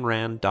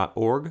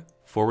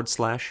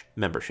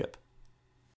aynrand.org/membership.